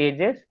mention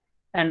pages,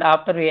 and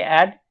after we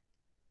add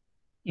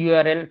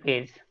URL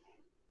page.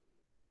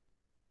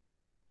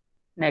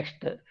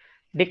 Next,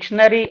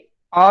 dictionary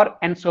or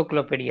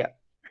encyclopedia.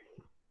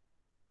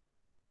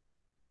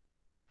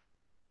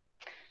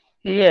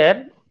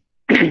 Here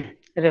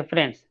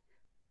reference.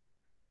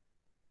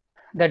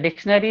 The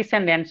dictionaries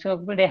and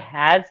encyclopedia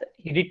has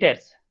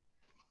editors.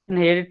 In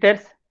editors,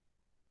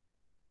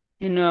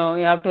 you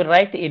have to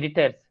write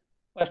editors.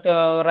 First,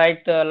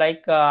 write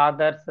like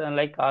others,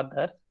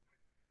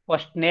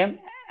 first name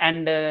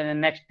and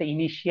next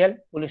initial,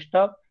 full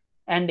stop,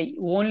 and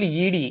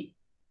only ed,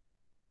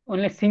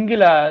 only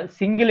single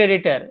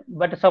editor.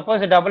 But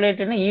suppose double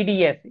editor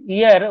eds,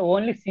 here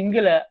only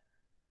single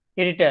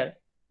editor,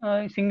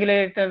 single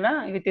editor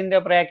within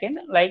the bracket,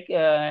 like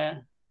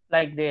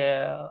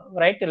the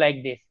write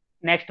like this.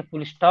 Next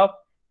full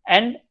stop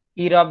and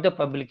year of the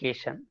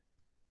publication.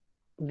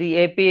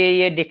 The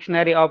APA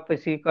dictionary of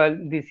physical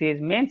disease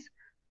means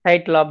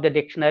title of the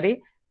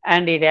dictionary,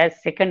 and it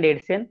has second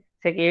edition.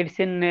 Second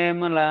edition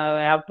name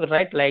I have to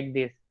write like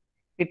this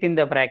within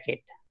the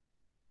bracket.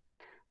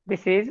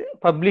 This is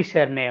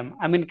publisher name,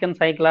 American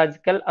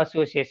Psychological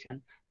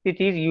Association.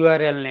 It is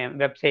URL name,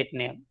 website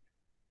name.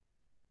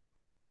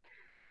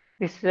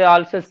 This is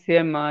also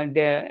same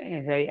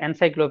the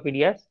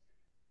encyclopedias.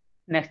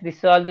 Next, this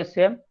is all the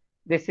same.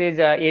 This is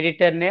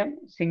editor name,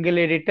 single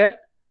editor,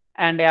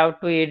 and I have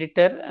to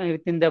editor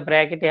within the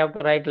bracket. I have to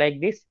write like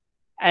this,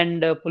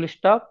 and full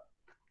stop,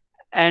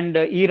 and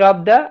year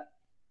of the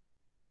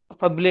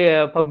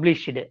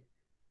published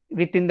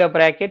within the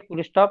bracket,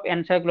 full stop,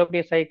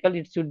 encyclopedia cycle.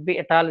 It should be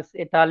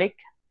italic,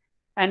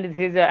 and this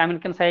is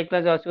American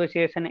Psychology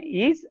Association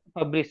is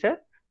publisher.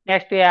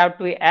 Next, we have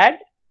to add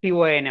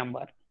TOI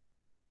number.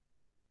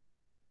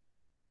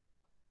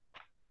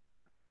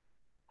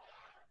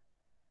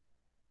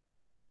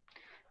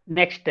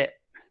 Next,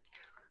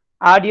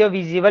 audio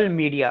visual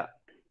media.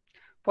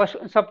 First,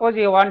 suppose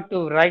you want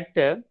to write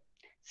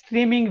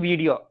streaming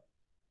video.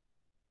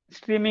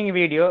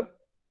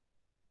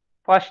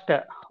 First,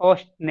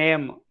 host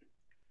name.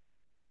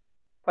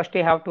 First,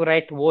 you have to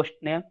write host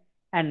name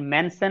and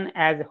mention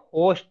as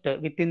host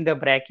within the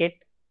bracket,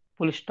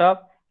 full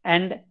stop,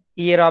 and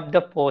year of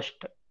the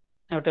post.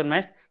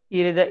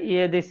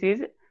 Here this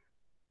is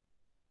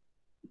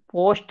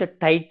post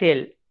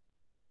title.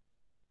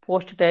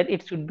 Post title,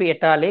 it should be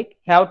italic.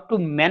 You have to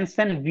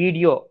mention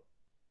video.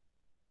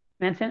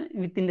 Mention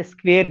within the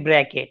square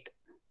bracket.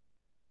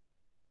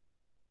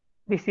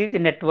 This is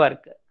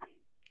network.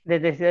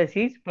 This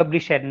is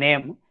publisher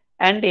name,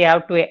 and you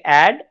have to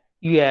add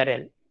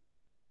URL.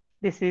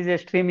 This is a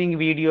streaming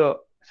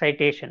video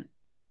citation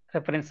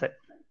reference.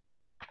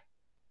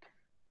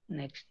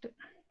 Next,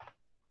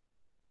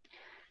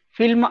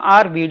 film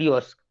or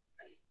videos.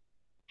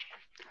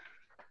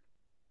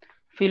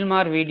 Film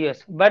or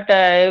videos, but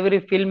every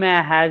film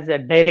has a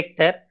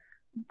director.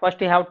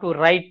 First, you have to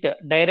write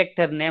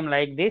director name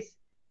like this,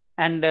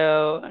 and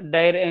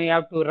you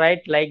have to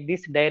write like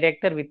this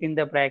director within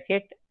the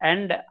bracket,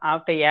 and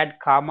after you add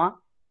comma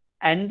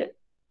and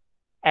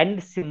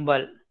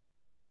symbol,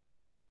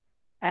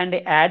 and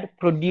add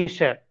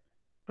producer.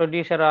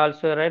 Producer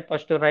also write.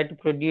 First to write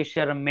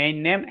producer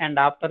main name, and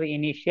after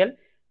initial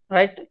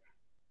write.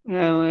 You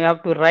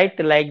have to write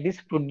like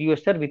this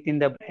producer within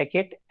the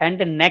bracket, and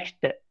next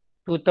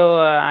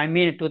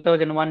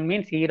 2001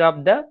 means year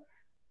of the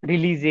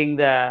releasing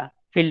the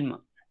film,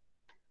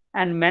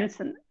 and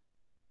mention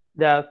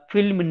the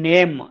film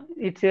name.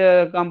 It's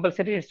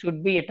compulsory, it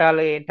should be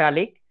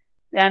italic,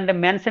 and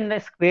mention the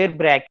square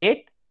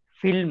bracket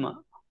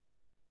film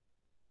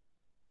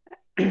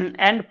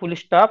and full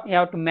stop. You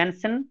have to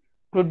mention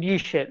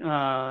producer,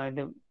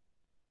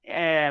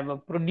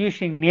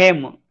 producing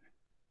name,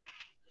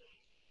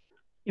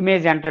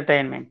 Image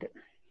Entertainment.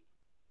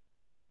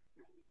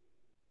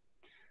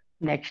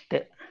 Next,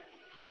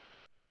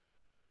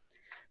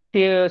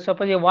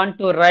 suppose you want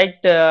to write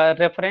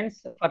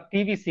reference for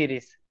TV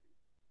series.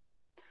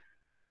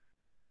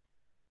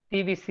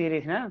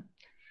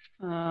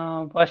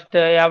 First you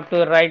have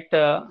to write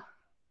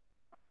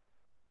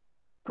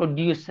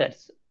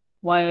producers.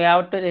 Why you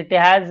have to? It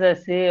has a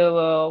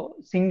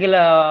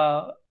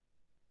single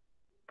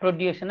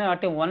producer,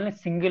 not only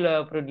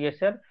single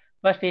producer.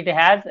 First, it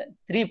has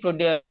three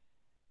producers.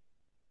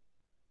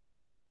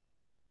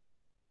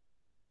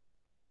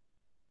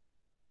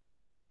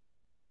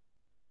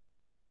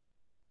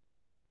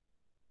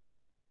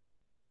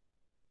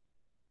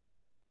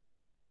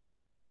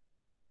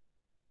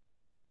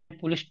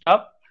 Full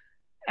stop,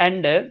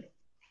 and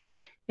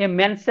you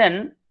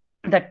mention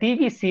the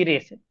TV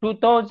series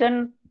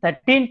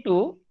 2013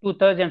 to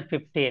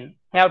 2015. You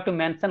have to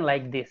mention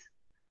like this,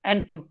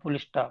 and full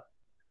stop,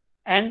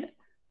 and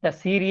the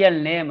serial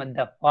name,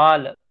 the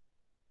fall,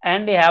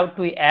 and you have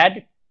to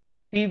add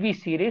TV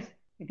series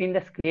within the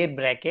square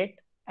bracket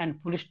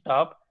and full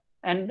stop,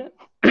 and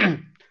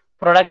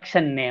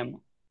production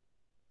name.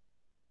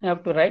 You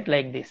have to write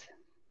like this.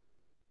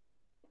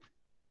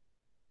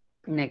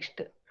 Next,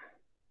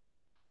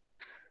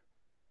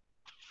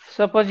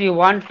 suppose you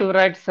want to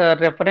write a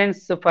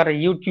reference for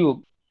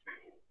YouTube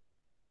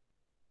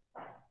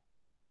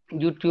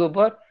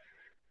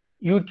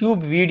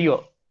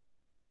video,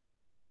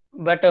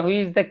 but who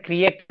is the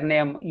creator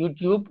name?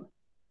 YouTube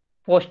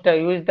poster,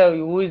 who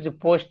is the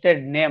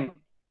posted name?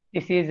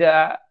 This is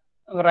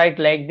write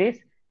like this,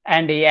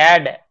 and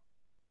add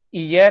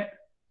year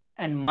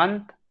and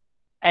month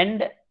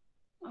and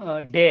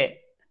date.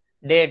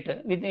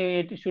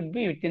 It should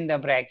be within the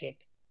bracket.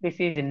 This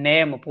is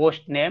name,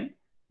 post name.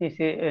 This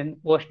is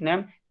post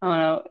name.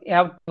 You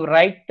have to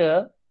write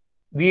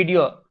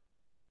video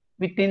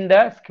within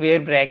the square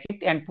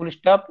bracket and full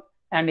stop,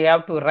 and you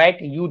have to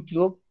write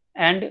YouTube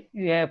and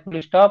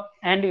full stop,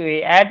 and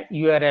we add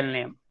URL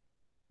name.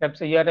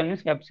 Website URL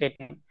means website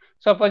name.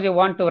 Suppose you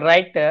want to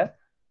write a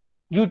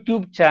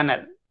YouTube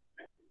channel.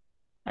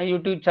 A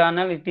YouTube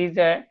channel, it is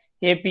a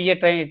API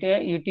trained,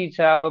 it is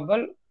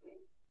available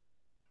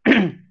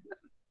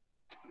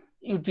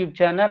YouTube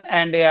channel,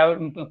 and you have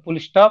full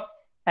stop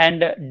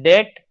and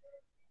date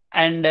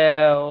and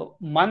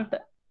month,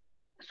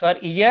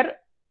 sorry, year,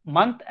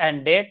 month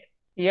and date.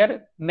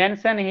 Here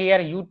mention here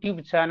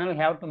YouTube channel, you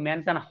have to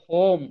mention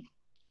home.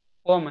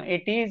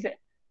 It is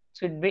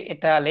should be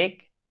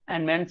italic,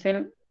 and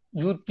mention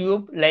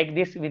YouTube like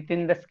this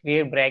within the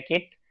square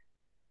bracket,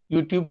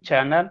 YouTube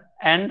channel,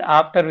 and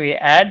after we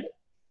add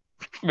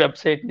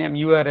website name,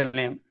 URL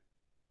name.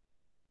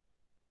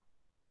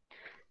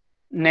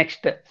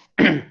 Next,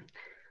 you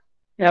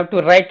have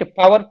to write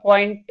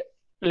PowerPoint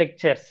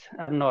lectures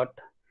or not.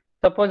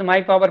 Suppose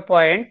my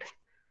PowerPoint,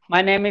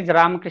 my name is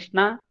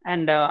Ramakrishna,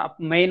 and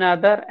main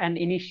author and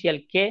initial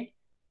K.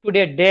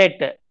 Today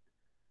date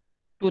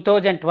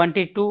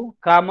 2022,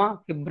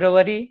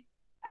 February,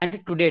 and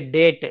today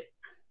date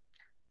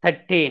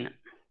 13,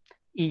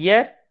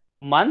 year,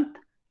 month,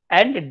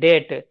 and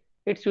date.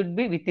 It should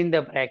be within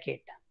the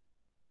bracket,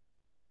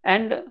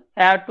 and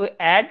have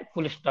to add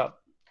full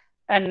stop.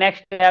 And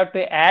next I have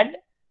to add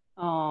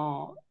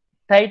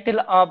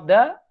title of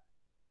the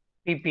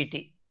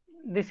PPT.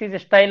 This is a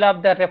style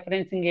of the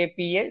referencing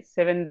APA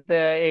 7th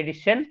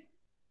edition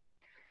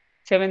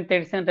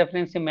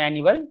referencing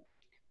manual.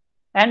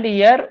 And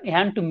here you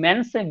have to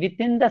mention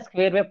within the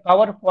square wave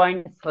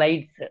PowerPoint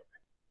slides.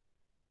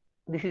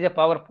 This is a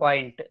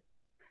PowerPoint.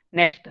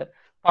 Next,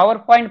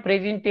 PowerPoint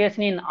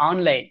presentation in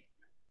online.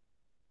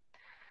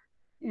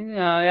 You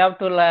have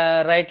to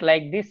write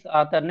like this,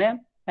 author name,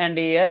 and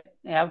here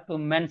you have to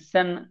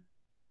mention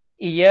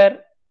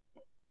year,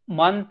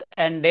 month,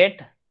 and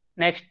date.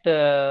 Next,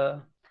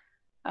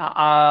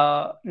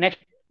 next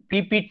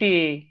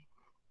PPT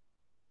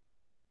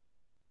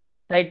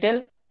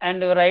title,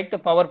 and write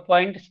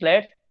PowerPoint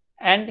slides.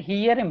 And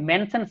here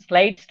mention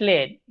slide.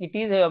 It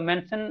is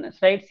mention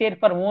slides here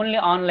for only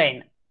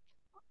online.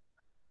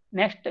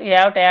 Next, you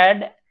have to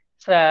add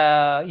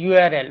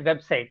URL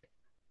website.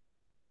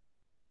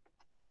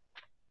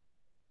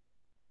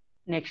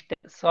 Next,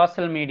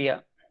 social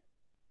media.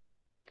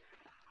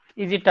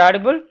 Is it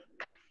audible?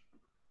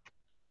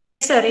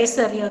 Yes,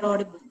 sir, you're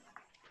audible.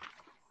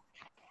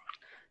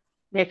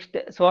 Next,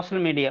 social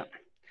media.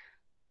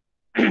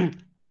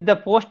 The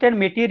posted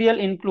material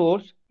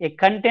includes a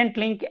content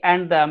link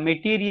and the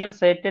material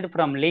cited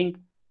from link.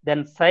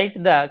 Then cite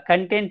the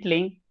content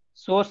link,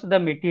 source the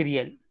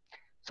material.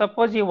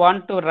 Suppose you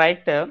want to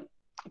write a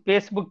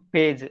Facebook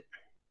page.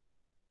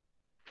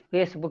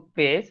 Here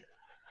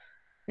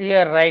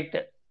write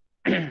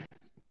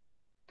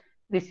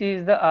this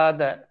is the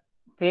other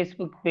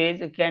Facebook page,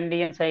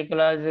 Canadian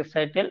psychologist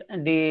title,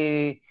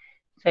 the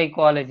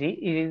psychology.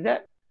 It is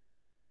the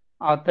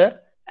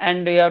author,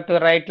 and you have to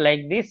write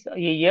like this,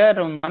 year,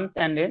 month,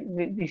 and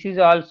this is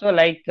also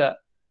like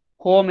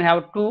home. You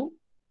have to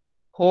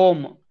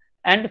home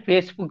and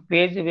Facebook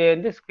page where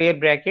the square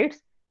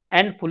brackets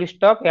and full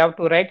stop. You have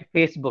to write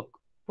Facebook,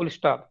 full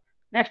stop.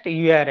 Next,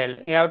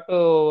 URL. You have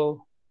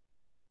to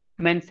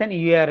mention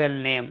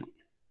URL name.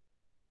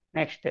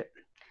 Next,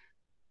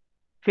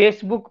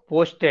 Facebook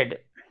posted.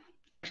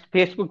 Next,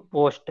 Facebook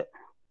post.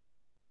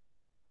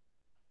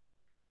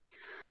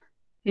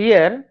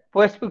 Here,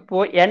 Facebook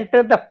post,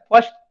 enter the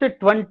first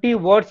 20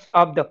 words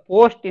of the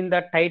post in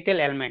the title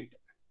element.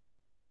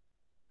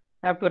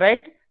 You have to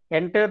write,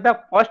 enter the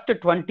first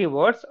 20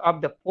 words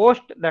of the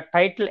post, the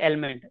title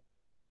element.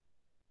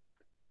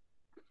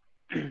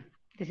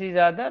 This is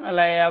other,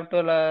 I have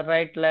to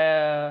write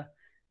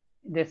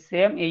the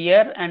same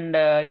year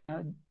and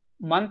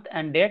month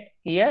and date.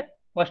 Here,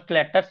 first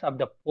letters of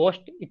the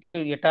post, it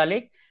is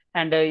italic,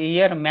 and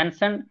here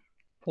mention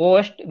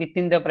post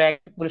within the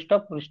bracket, full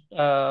stop,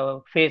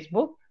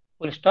 Facebook,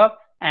 full stop,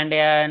 and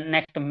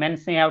next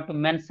mention, you have to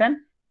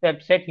mention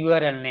website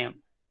URL name.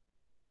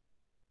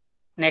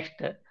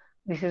 Next,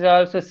 this is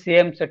also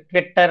same, so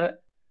Twitter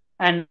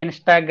and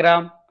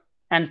Instagram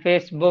and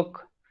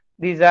Facebook,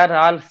 these are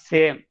all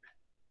same.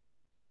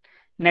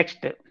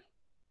 Next,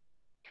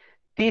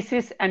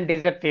 thesis and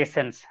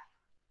dissertations.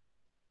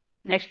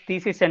 Next,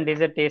 thesis and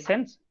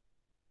dissertations.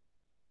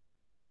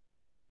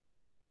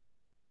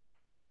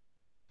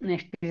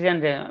 Next,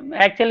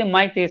 actually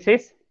my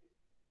thesis.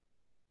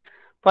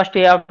 First,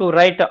 you have to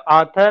write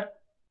author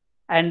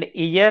and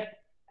year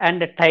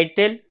and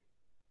title,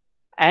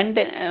 and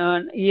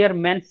here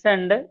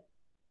mentioned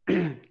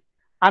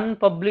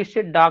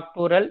unpublished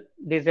doctoral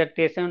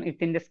dissertation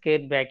within the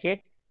square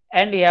bracket,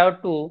 and you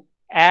have to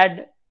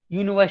add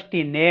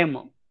university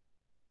name.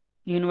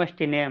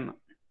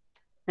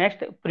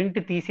 Next, print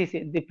thesis.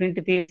 The print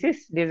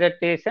thesis,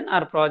 dissertation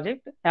or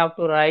project, have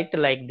to write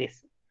like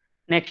this.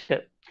 Next,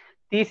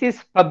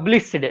 thesis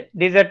published,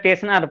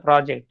 dissertation or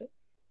project.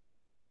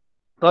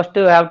 First,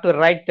 you have to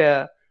write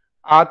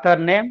author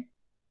name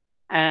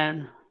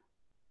and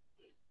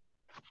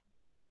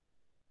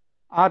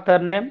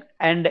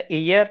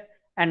year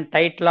and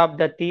title of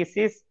the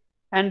thesis,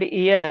 and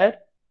here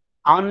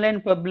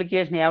online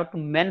publication you have to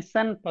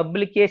mention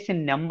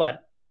publication number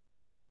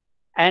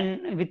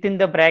and within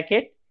the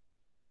bracket,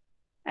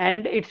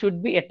 and it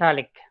should be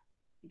italic.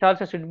 It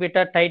also should be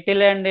the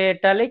title and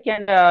italic,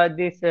 and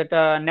this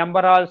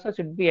number also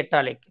should be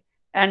italic.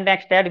 And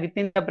next, add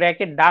within the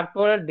bracket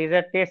doctoral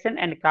dissertation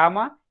and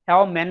comma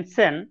have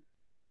mentioned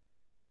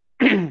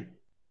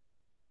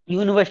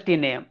university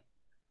name,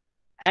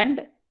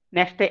 and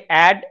next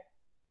add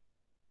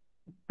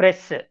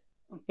press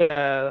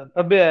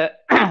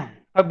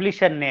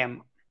publisher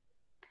name.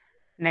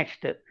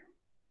 Next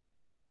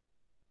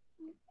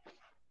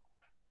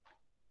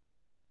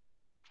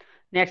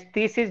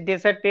thesis,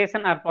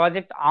 dissertation or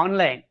project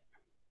online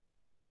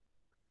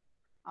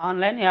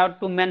you have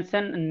to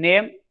mention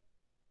name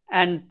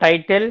and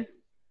title,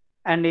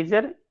 and is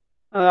there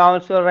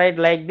also write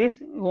like this.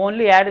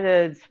 Only add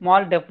a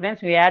small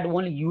difference, we add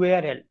only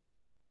URL,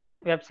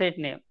 website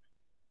name.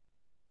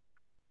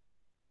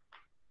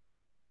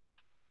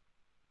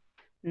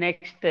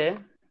 Next,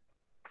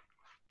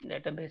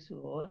 database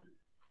over.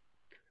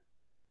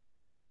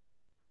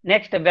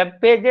 Next,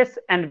 web pages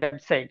and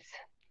websites.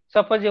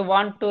 Suppose you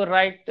want to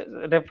write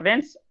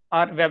reference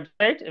or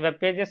website,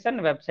 web pages and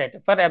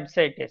website. For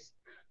website is,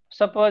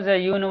 suppose a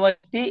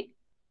university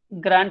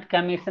grant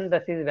commission,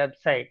 this is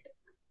website.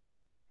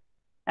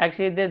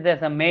 Actually,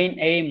 there's a main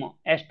aim,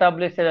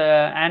 establish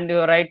and you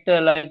write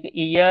like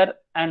year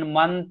and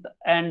month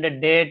and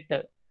date,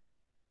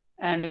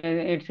 and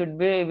it should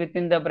be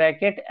within the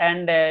bracket,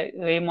 and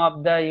aim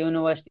of the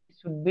university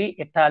should be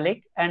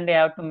italic, and you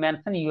have to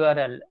mention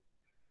URL,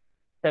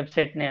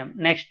 website name.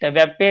 Next,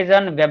 web page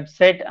on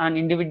website on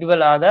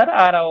individual author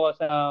or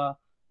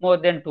more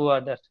than 2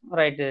 others.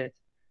 Right,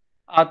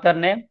 author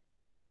name,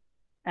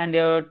 and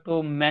you have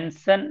to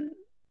mention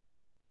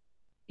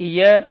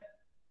year,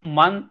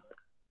 month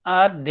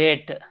or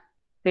date.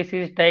 This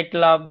is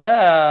title of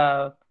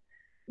the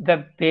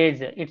web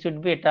page. It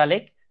should be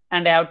italic,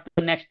 and I have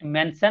to next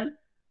mention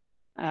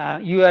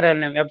URL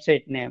name,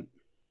 website name.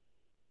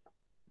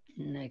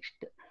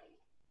 Next,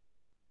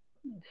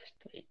 just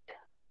wait.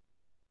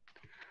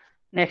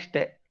 Next,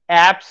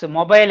 apps,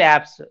 mobile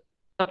apps.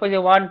 Suppose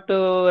you want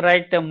to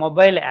write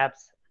mobile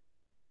apps,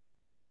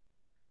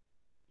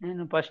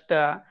 and first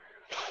app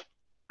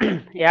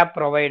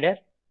provider,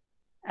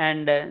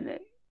 and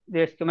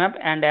this map,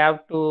 and I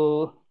have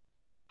to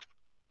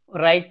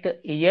write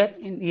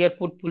here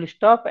put full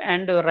stop,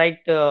 and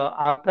write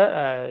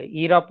author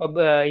year of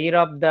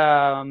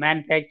the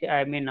manufacture,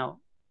 I mean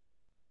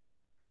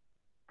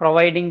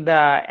providing the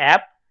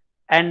app,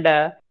 and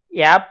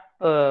app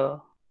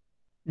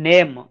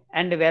name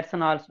and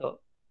version also.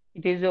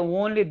 It is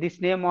only this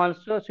name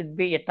also should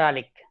be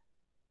italic,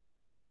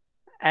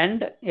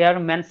 and you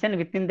have mentioned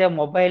within the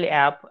mobile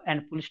app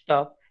and full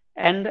stop,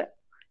 and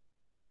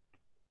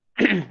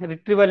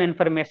retrieval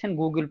information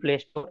Google Play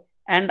Store,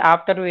 and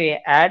after we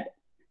add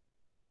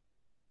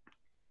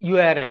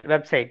URL,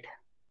 website.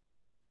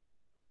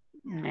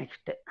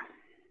 Next,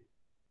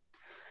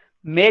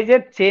 major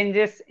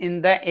changes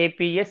in the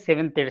APS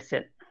 7th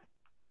edition.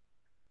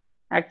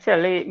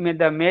 Actually,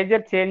 the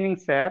major changing,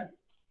 sir,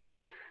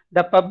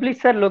 the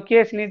publisher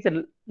location is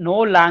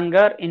no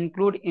longer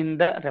included in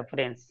the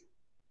reference.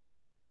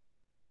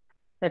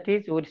 That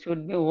is, we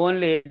should be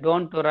only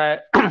don't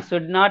write,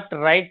 should not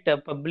write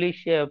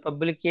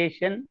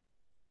publication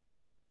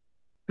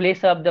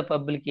place of the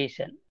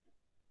publication.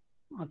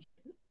 Okay.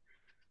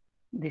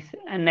 This,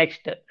 and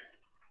next,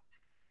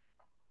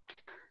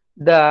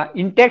 the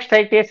in-text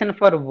citation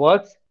for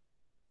works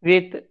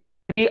with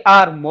 3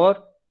 or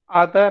more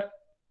author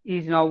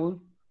is now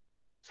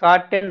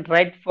shortened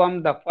right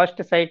from the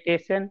first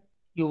citation.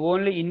 You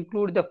only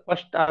include the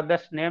first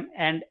author's name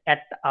and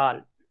at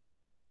all.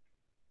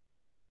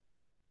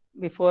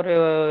 Before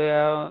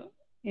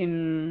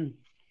in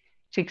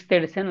 6th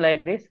edition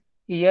like this,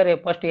 here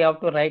first you have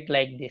to write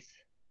like this.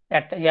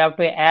 You have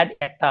to add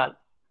at all.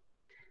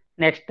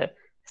 Next,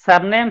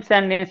 surnames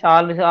and names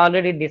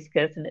already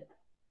discussed.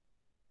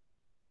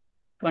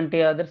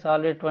 20 others,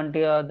 already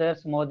 20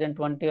 others, more than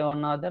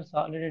 21 others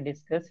already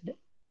discussed.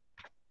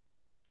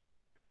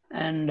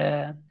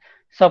 And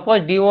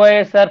suppose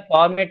DOIs are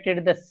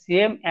formatted the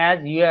same as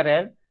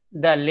URL,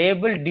 the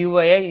label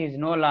DOI is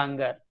no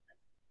longer.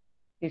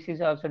 This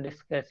is also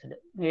discussed.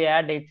 We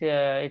add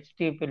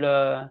HTTP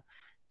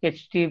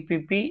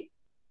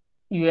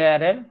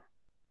URL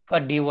for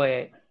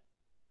DOI.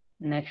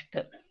 Next,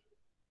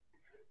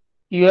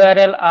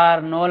 URL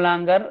are no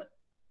longer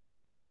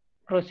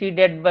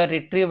proceeded by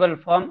retrieval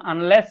form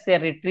unless a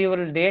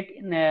retrieval date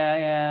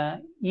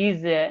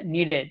is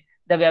needed.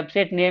 The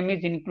website name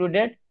is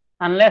included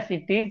unless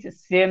it is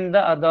same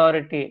the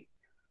authority,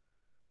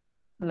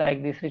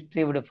 like this,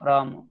 retrieved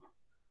from.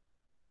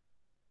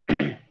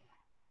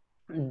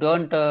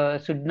 Don't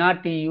should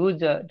not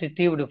use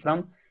retrieved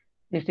from.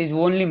 This is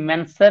only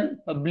mention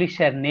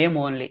publisher name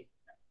only.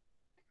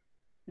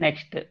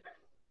 Next,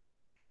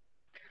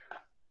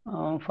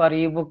 for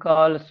ebook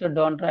also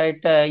don't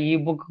write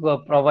ebook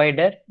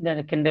provider,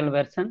 the Kindle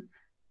version.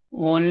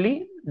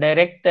 Only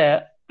direct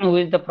who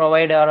is the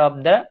provider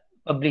of the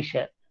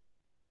publisher.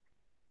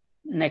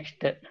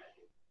 Next,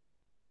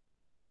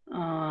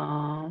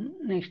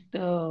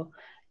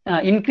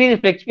 increase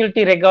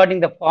flexibility regarding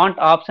the font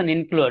option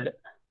include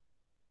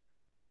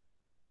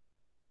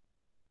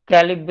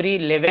Calibri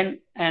 11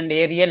 and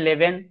Arial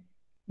 11,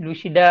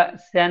 Lucida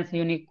Sans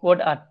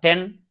Unicode are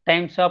 10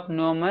 times of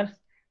numbers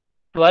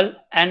 12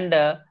 and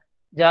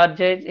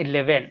Georges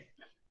 11.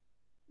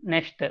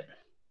 Next,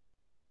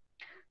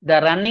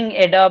 the running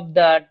head of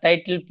the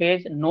title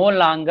page no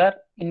longer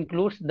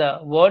includes the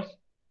words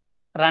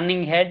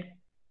running head.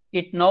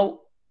 It now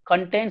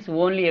contains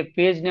only a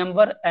page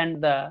number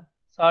and the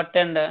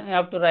shortened. You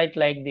have to write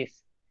like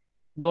this.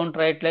 Don't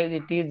write like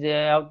it is. You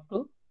have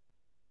to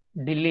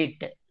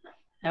delete.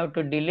 You have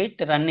to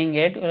delete running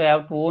head. You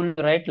have to only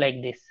write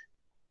like this.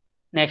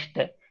 Next,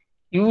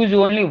 use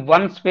only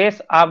one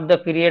space of the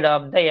period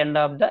of the end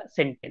of the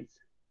sentence.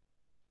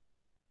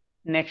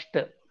 Next,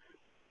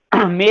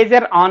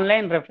 major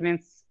online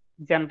reference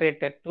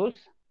generator tools.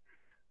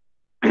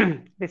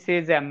 This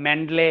is a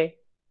Mendeley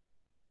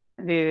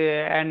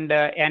and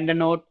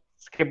EndNote,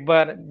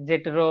 Scribber,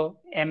 Jetro,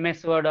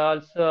 MS Word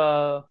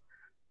also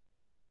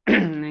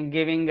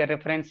giving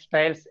reference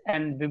styles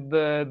and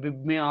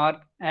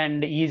BibMeOrg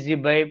and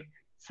EasyBib,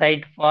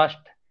 CiteFast,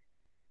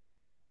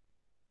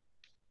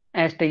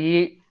 as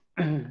the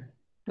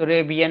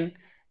Turabian.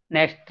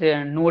 Next,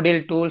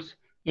 Noodle tools,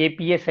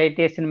 APA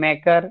Citation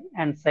Maker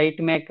and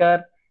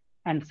SiteMaker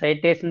and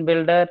Citation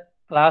Builder,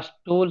 Class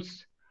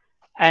tools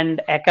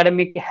and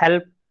Academic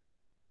Help.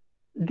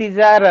 These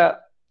are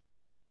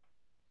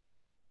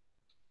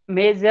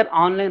major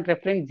online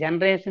reference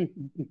generation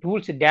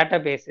tools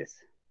databases.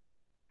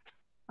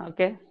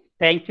 Okay,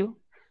 thank you.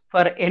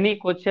 For any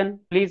question,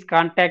 please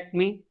contact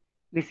me.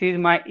 This is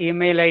my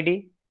email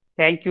ID.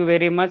 Thank you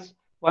very much.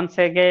 Once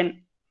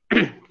again,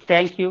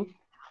 thank you.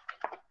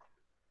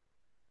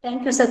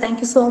 Thank you, sir. Thank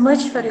you so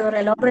much for your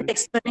elaborate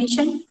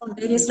explanation on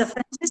various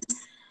references.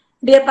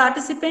 Dear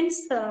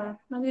participants,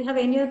 now you have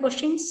any other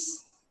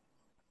questions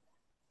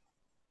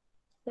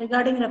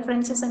regarding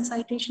references and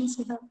citations?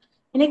 You have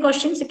any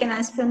questions? You can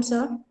ask them,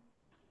 sir.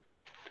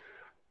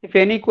 If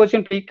any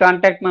question, please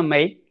contact my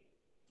mail.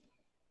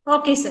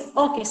 Okay, sir.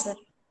 Okay, sir.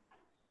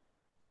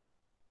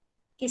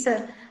 Okay,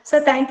 sir.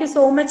 So thank you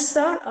so much,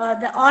 sir.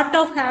 The art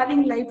of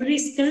having library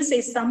skills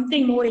is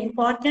something more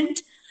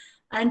important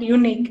and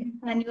unique,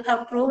 and you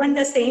have proven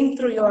the same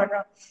through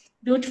your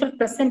beautiful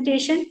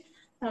presentation.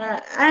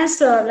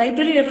 As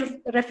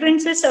library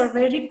references are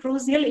very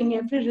crucial in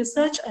every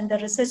research and the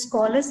research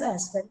scholars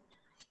as well.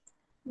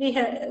 We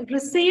have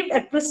received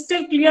a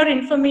crystal clear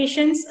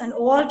information and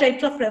all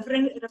types of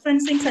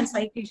referencings and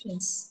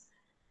citations.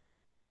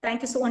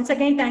 Thank you so once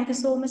again. Thank you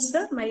so much,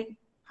 sir. My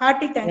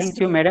hearty thanks. Thank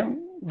you,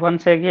 madam.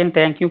 Once again,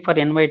 thank you for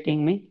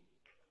inviting me.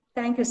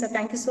 Thank you, sir.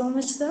 Thank you so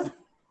much, sir.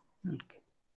 Okay.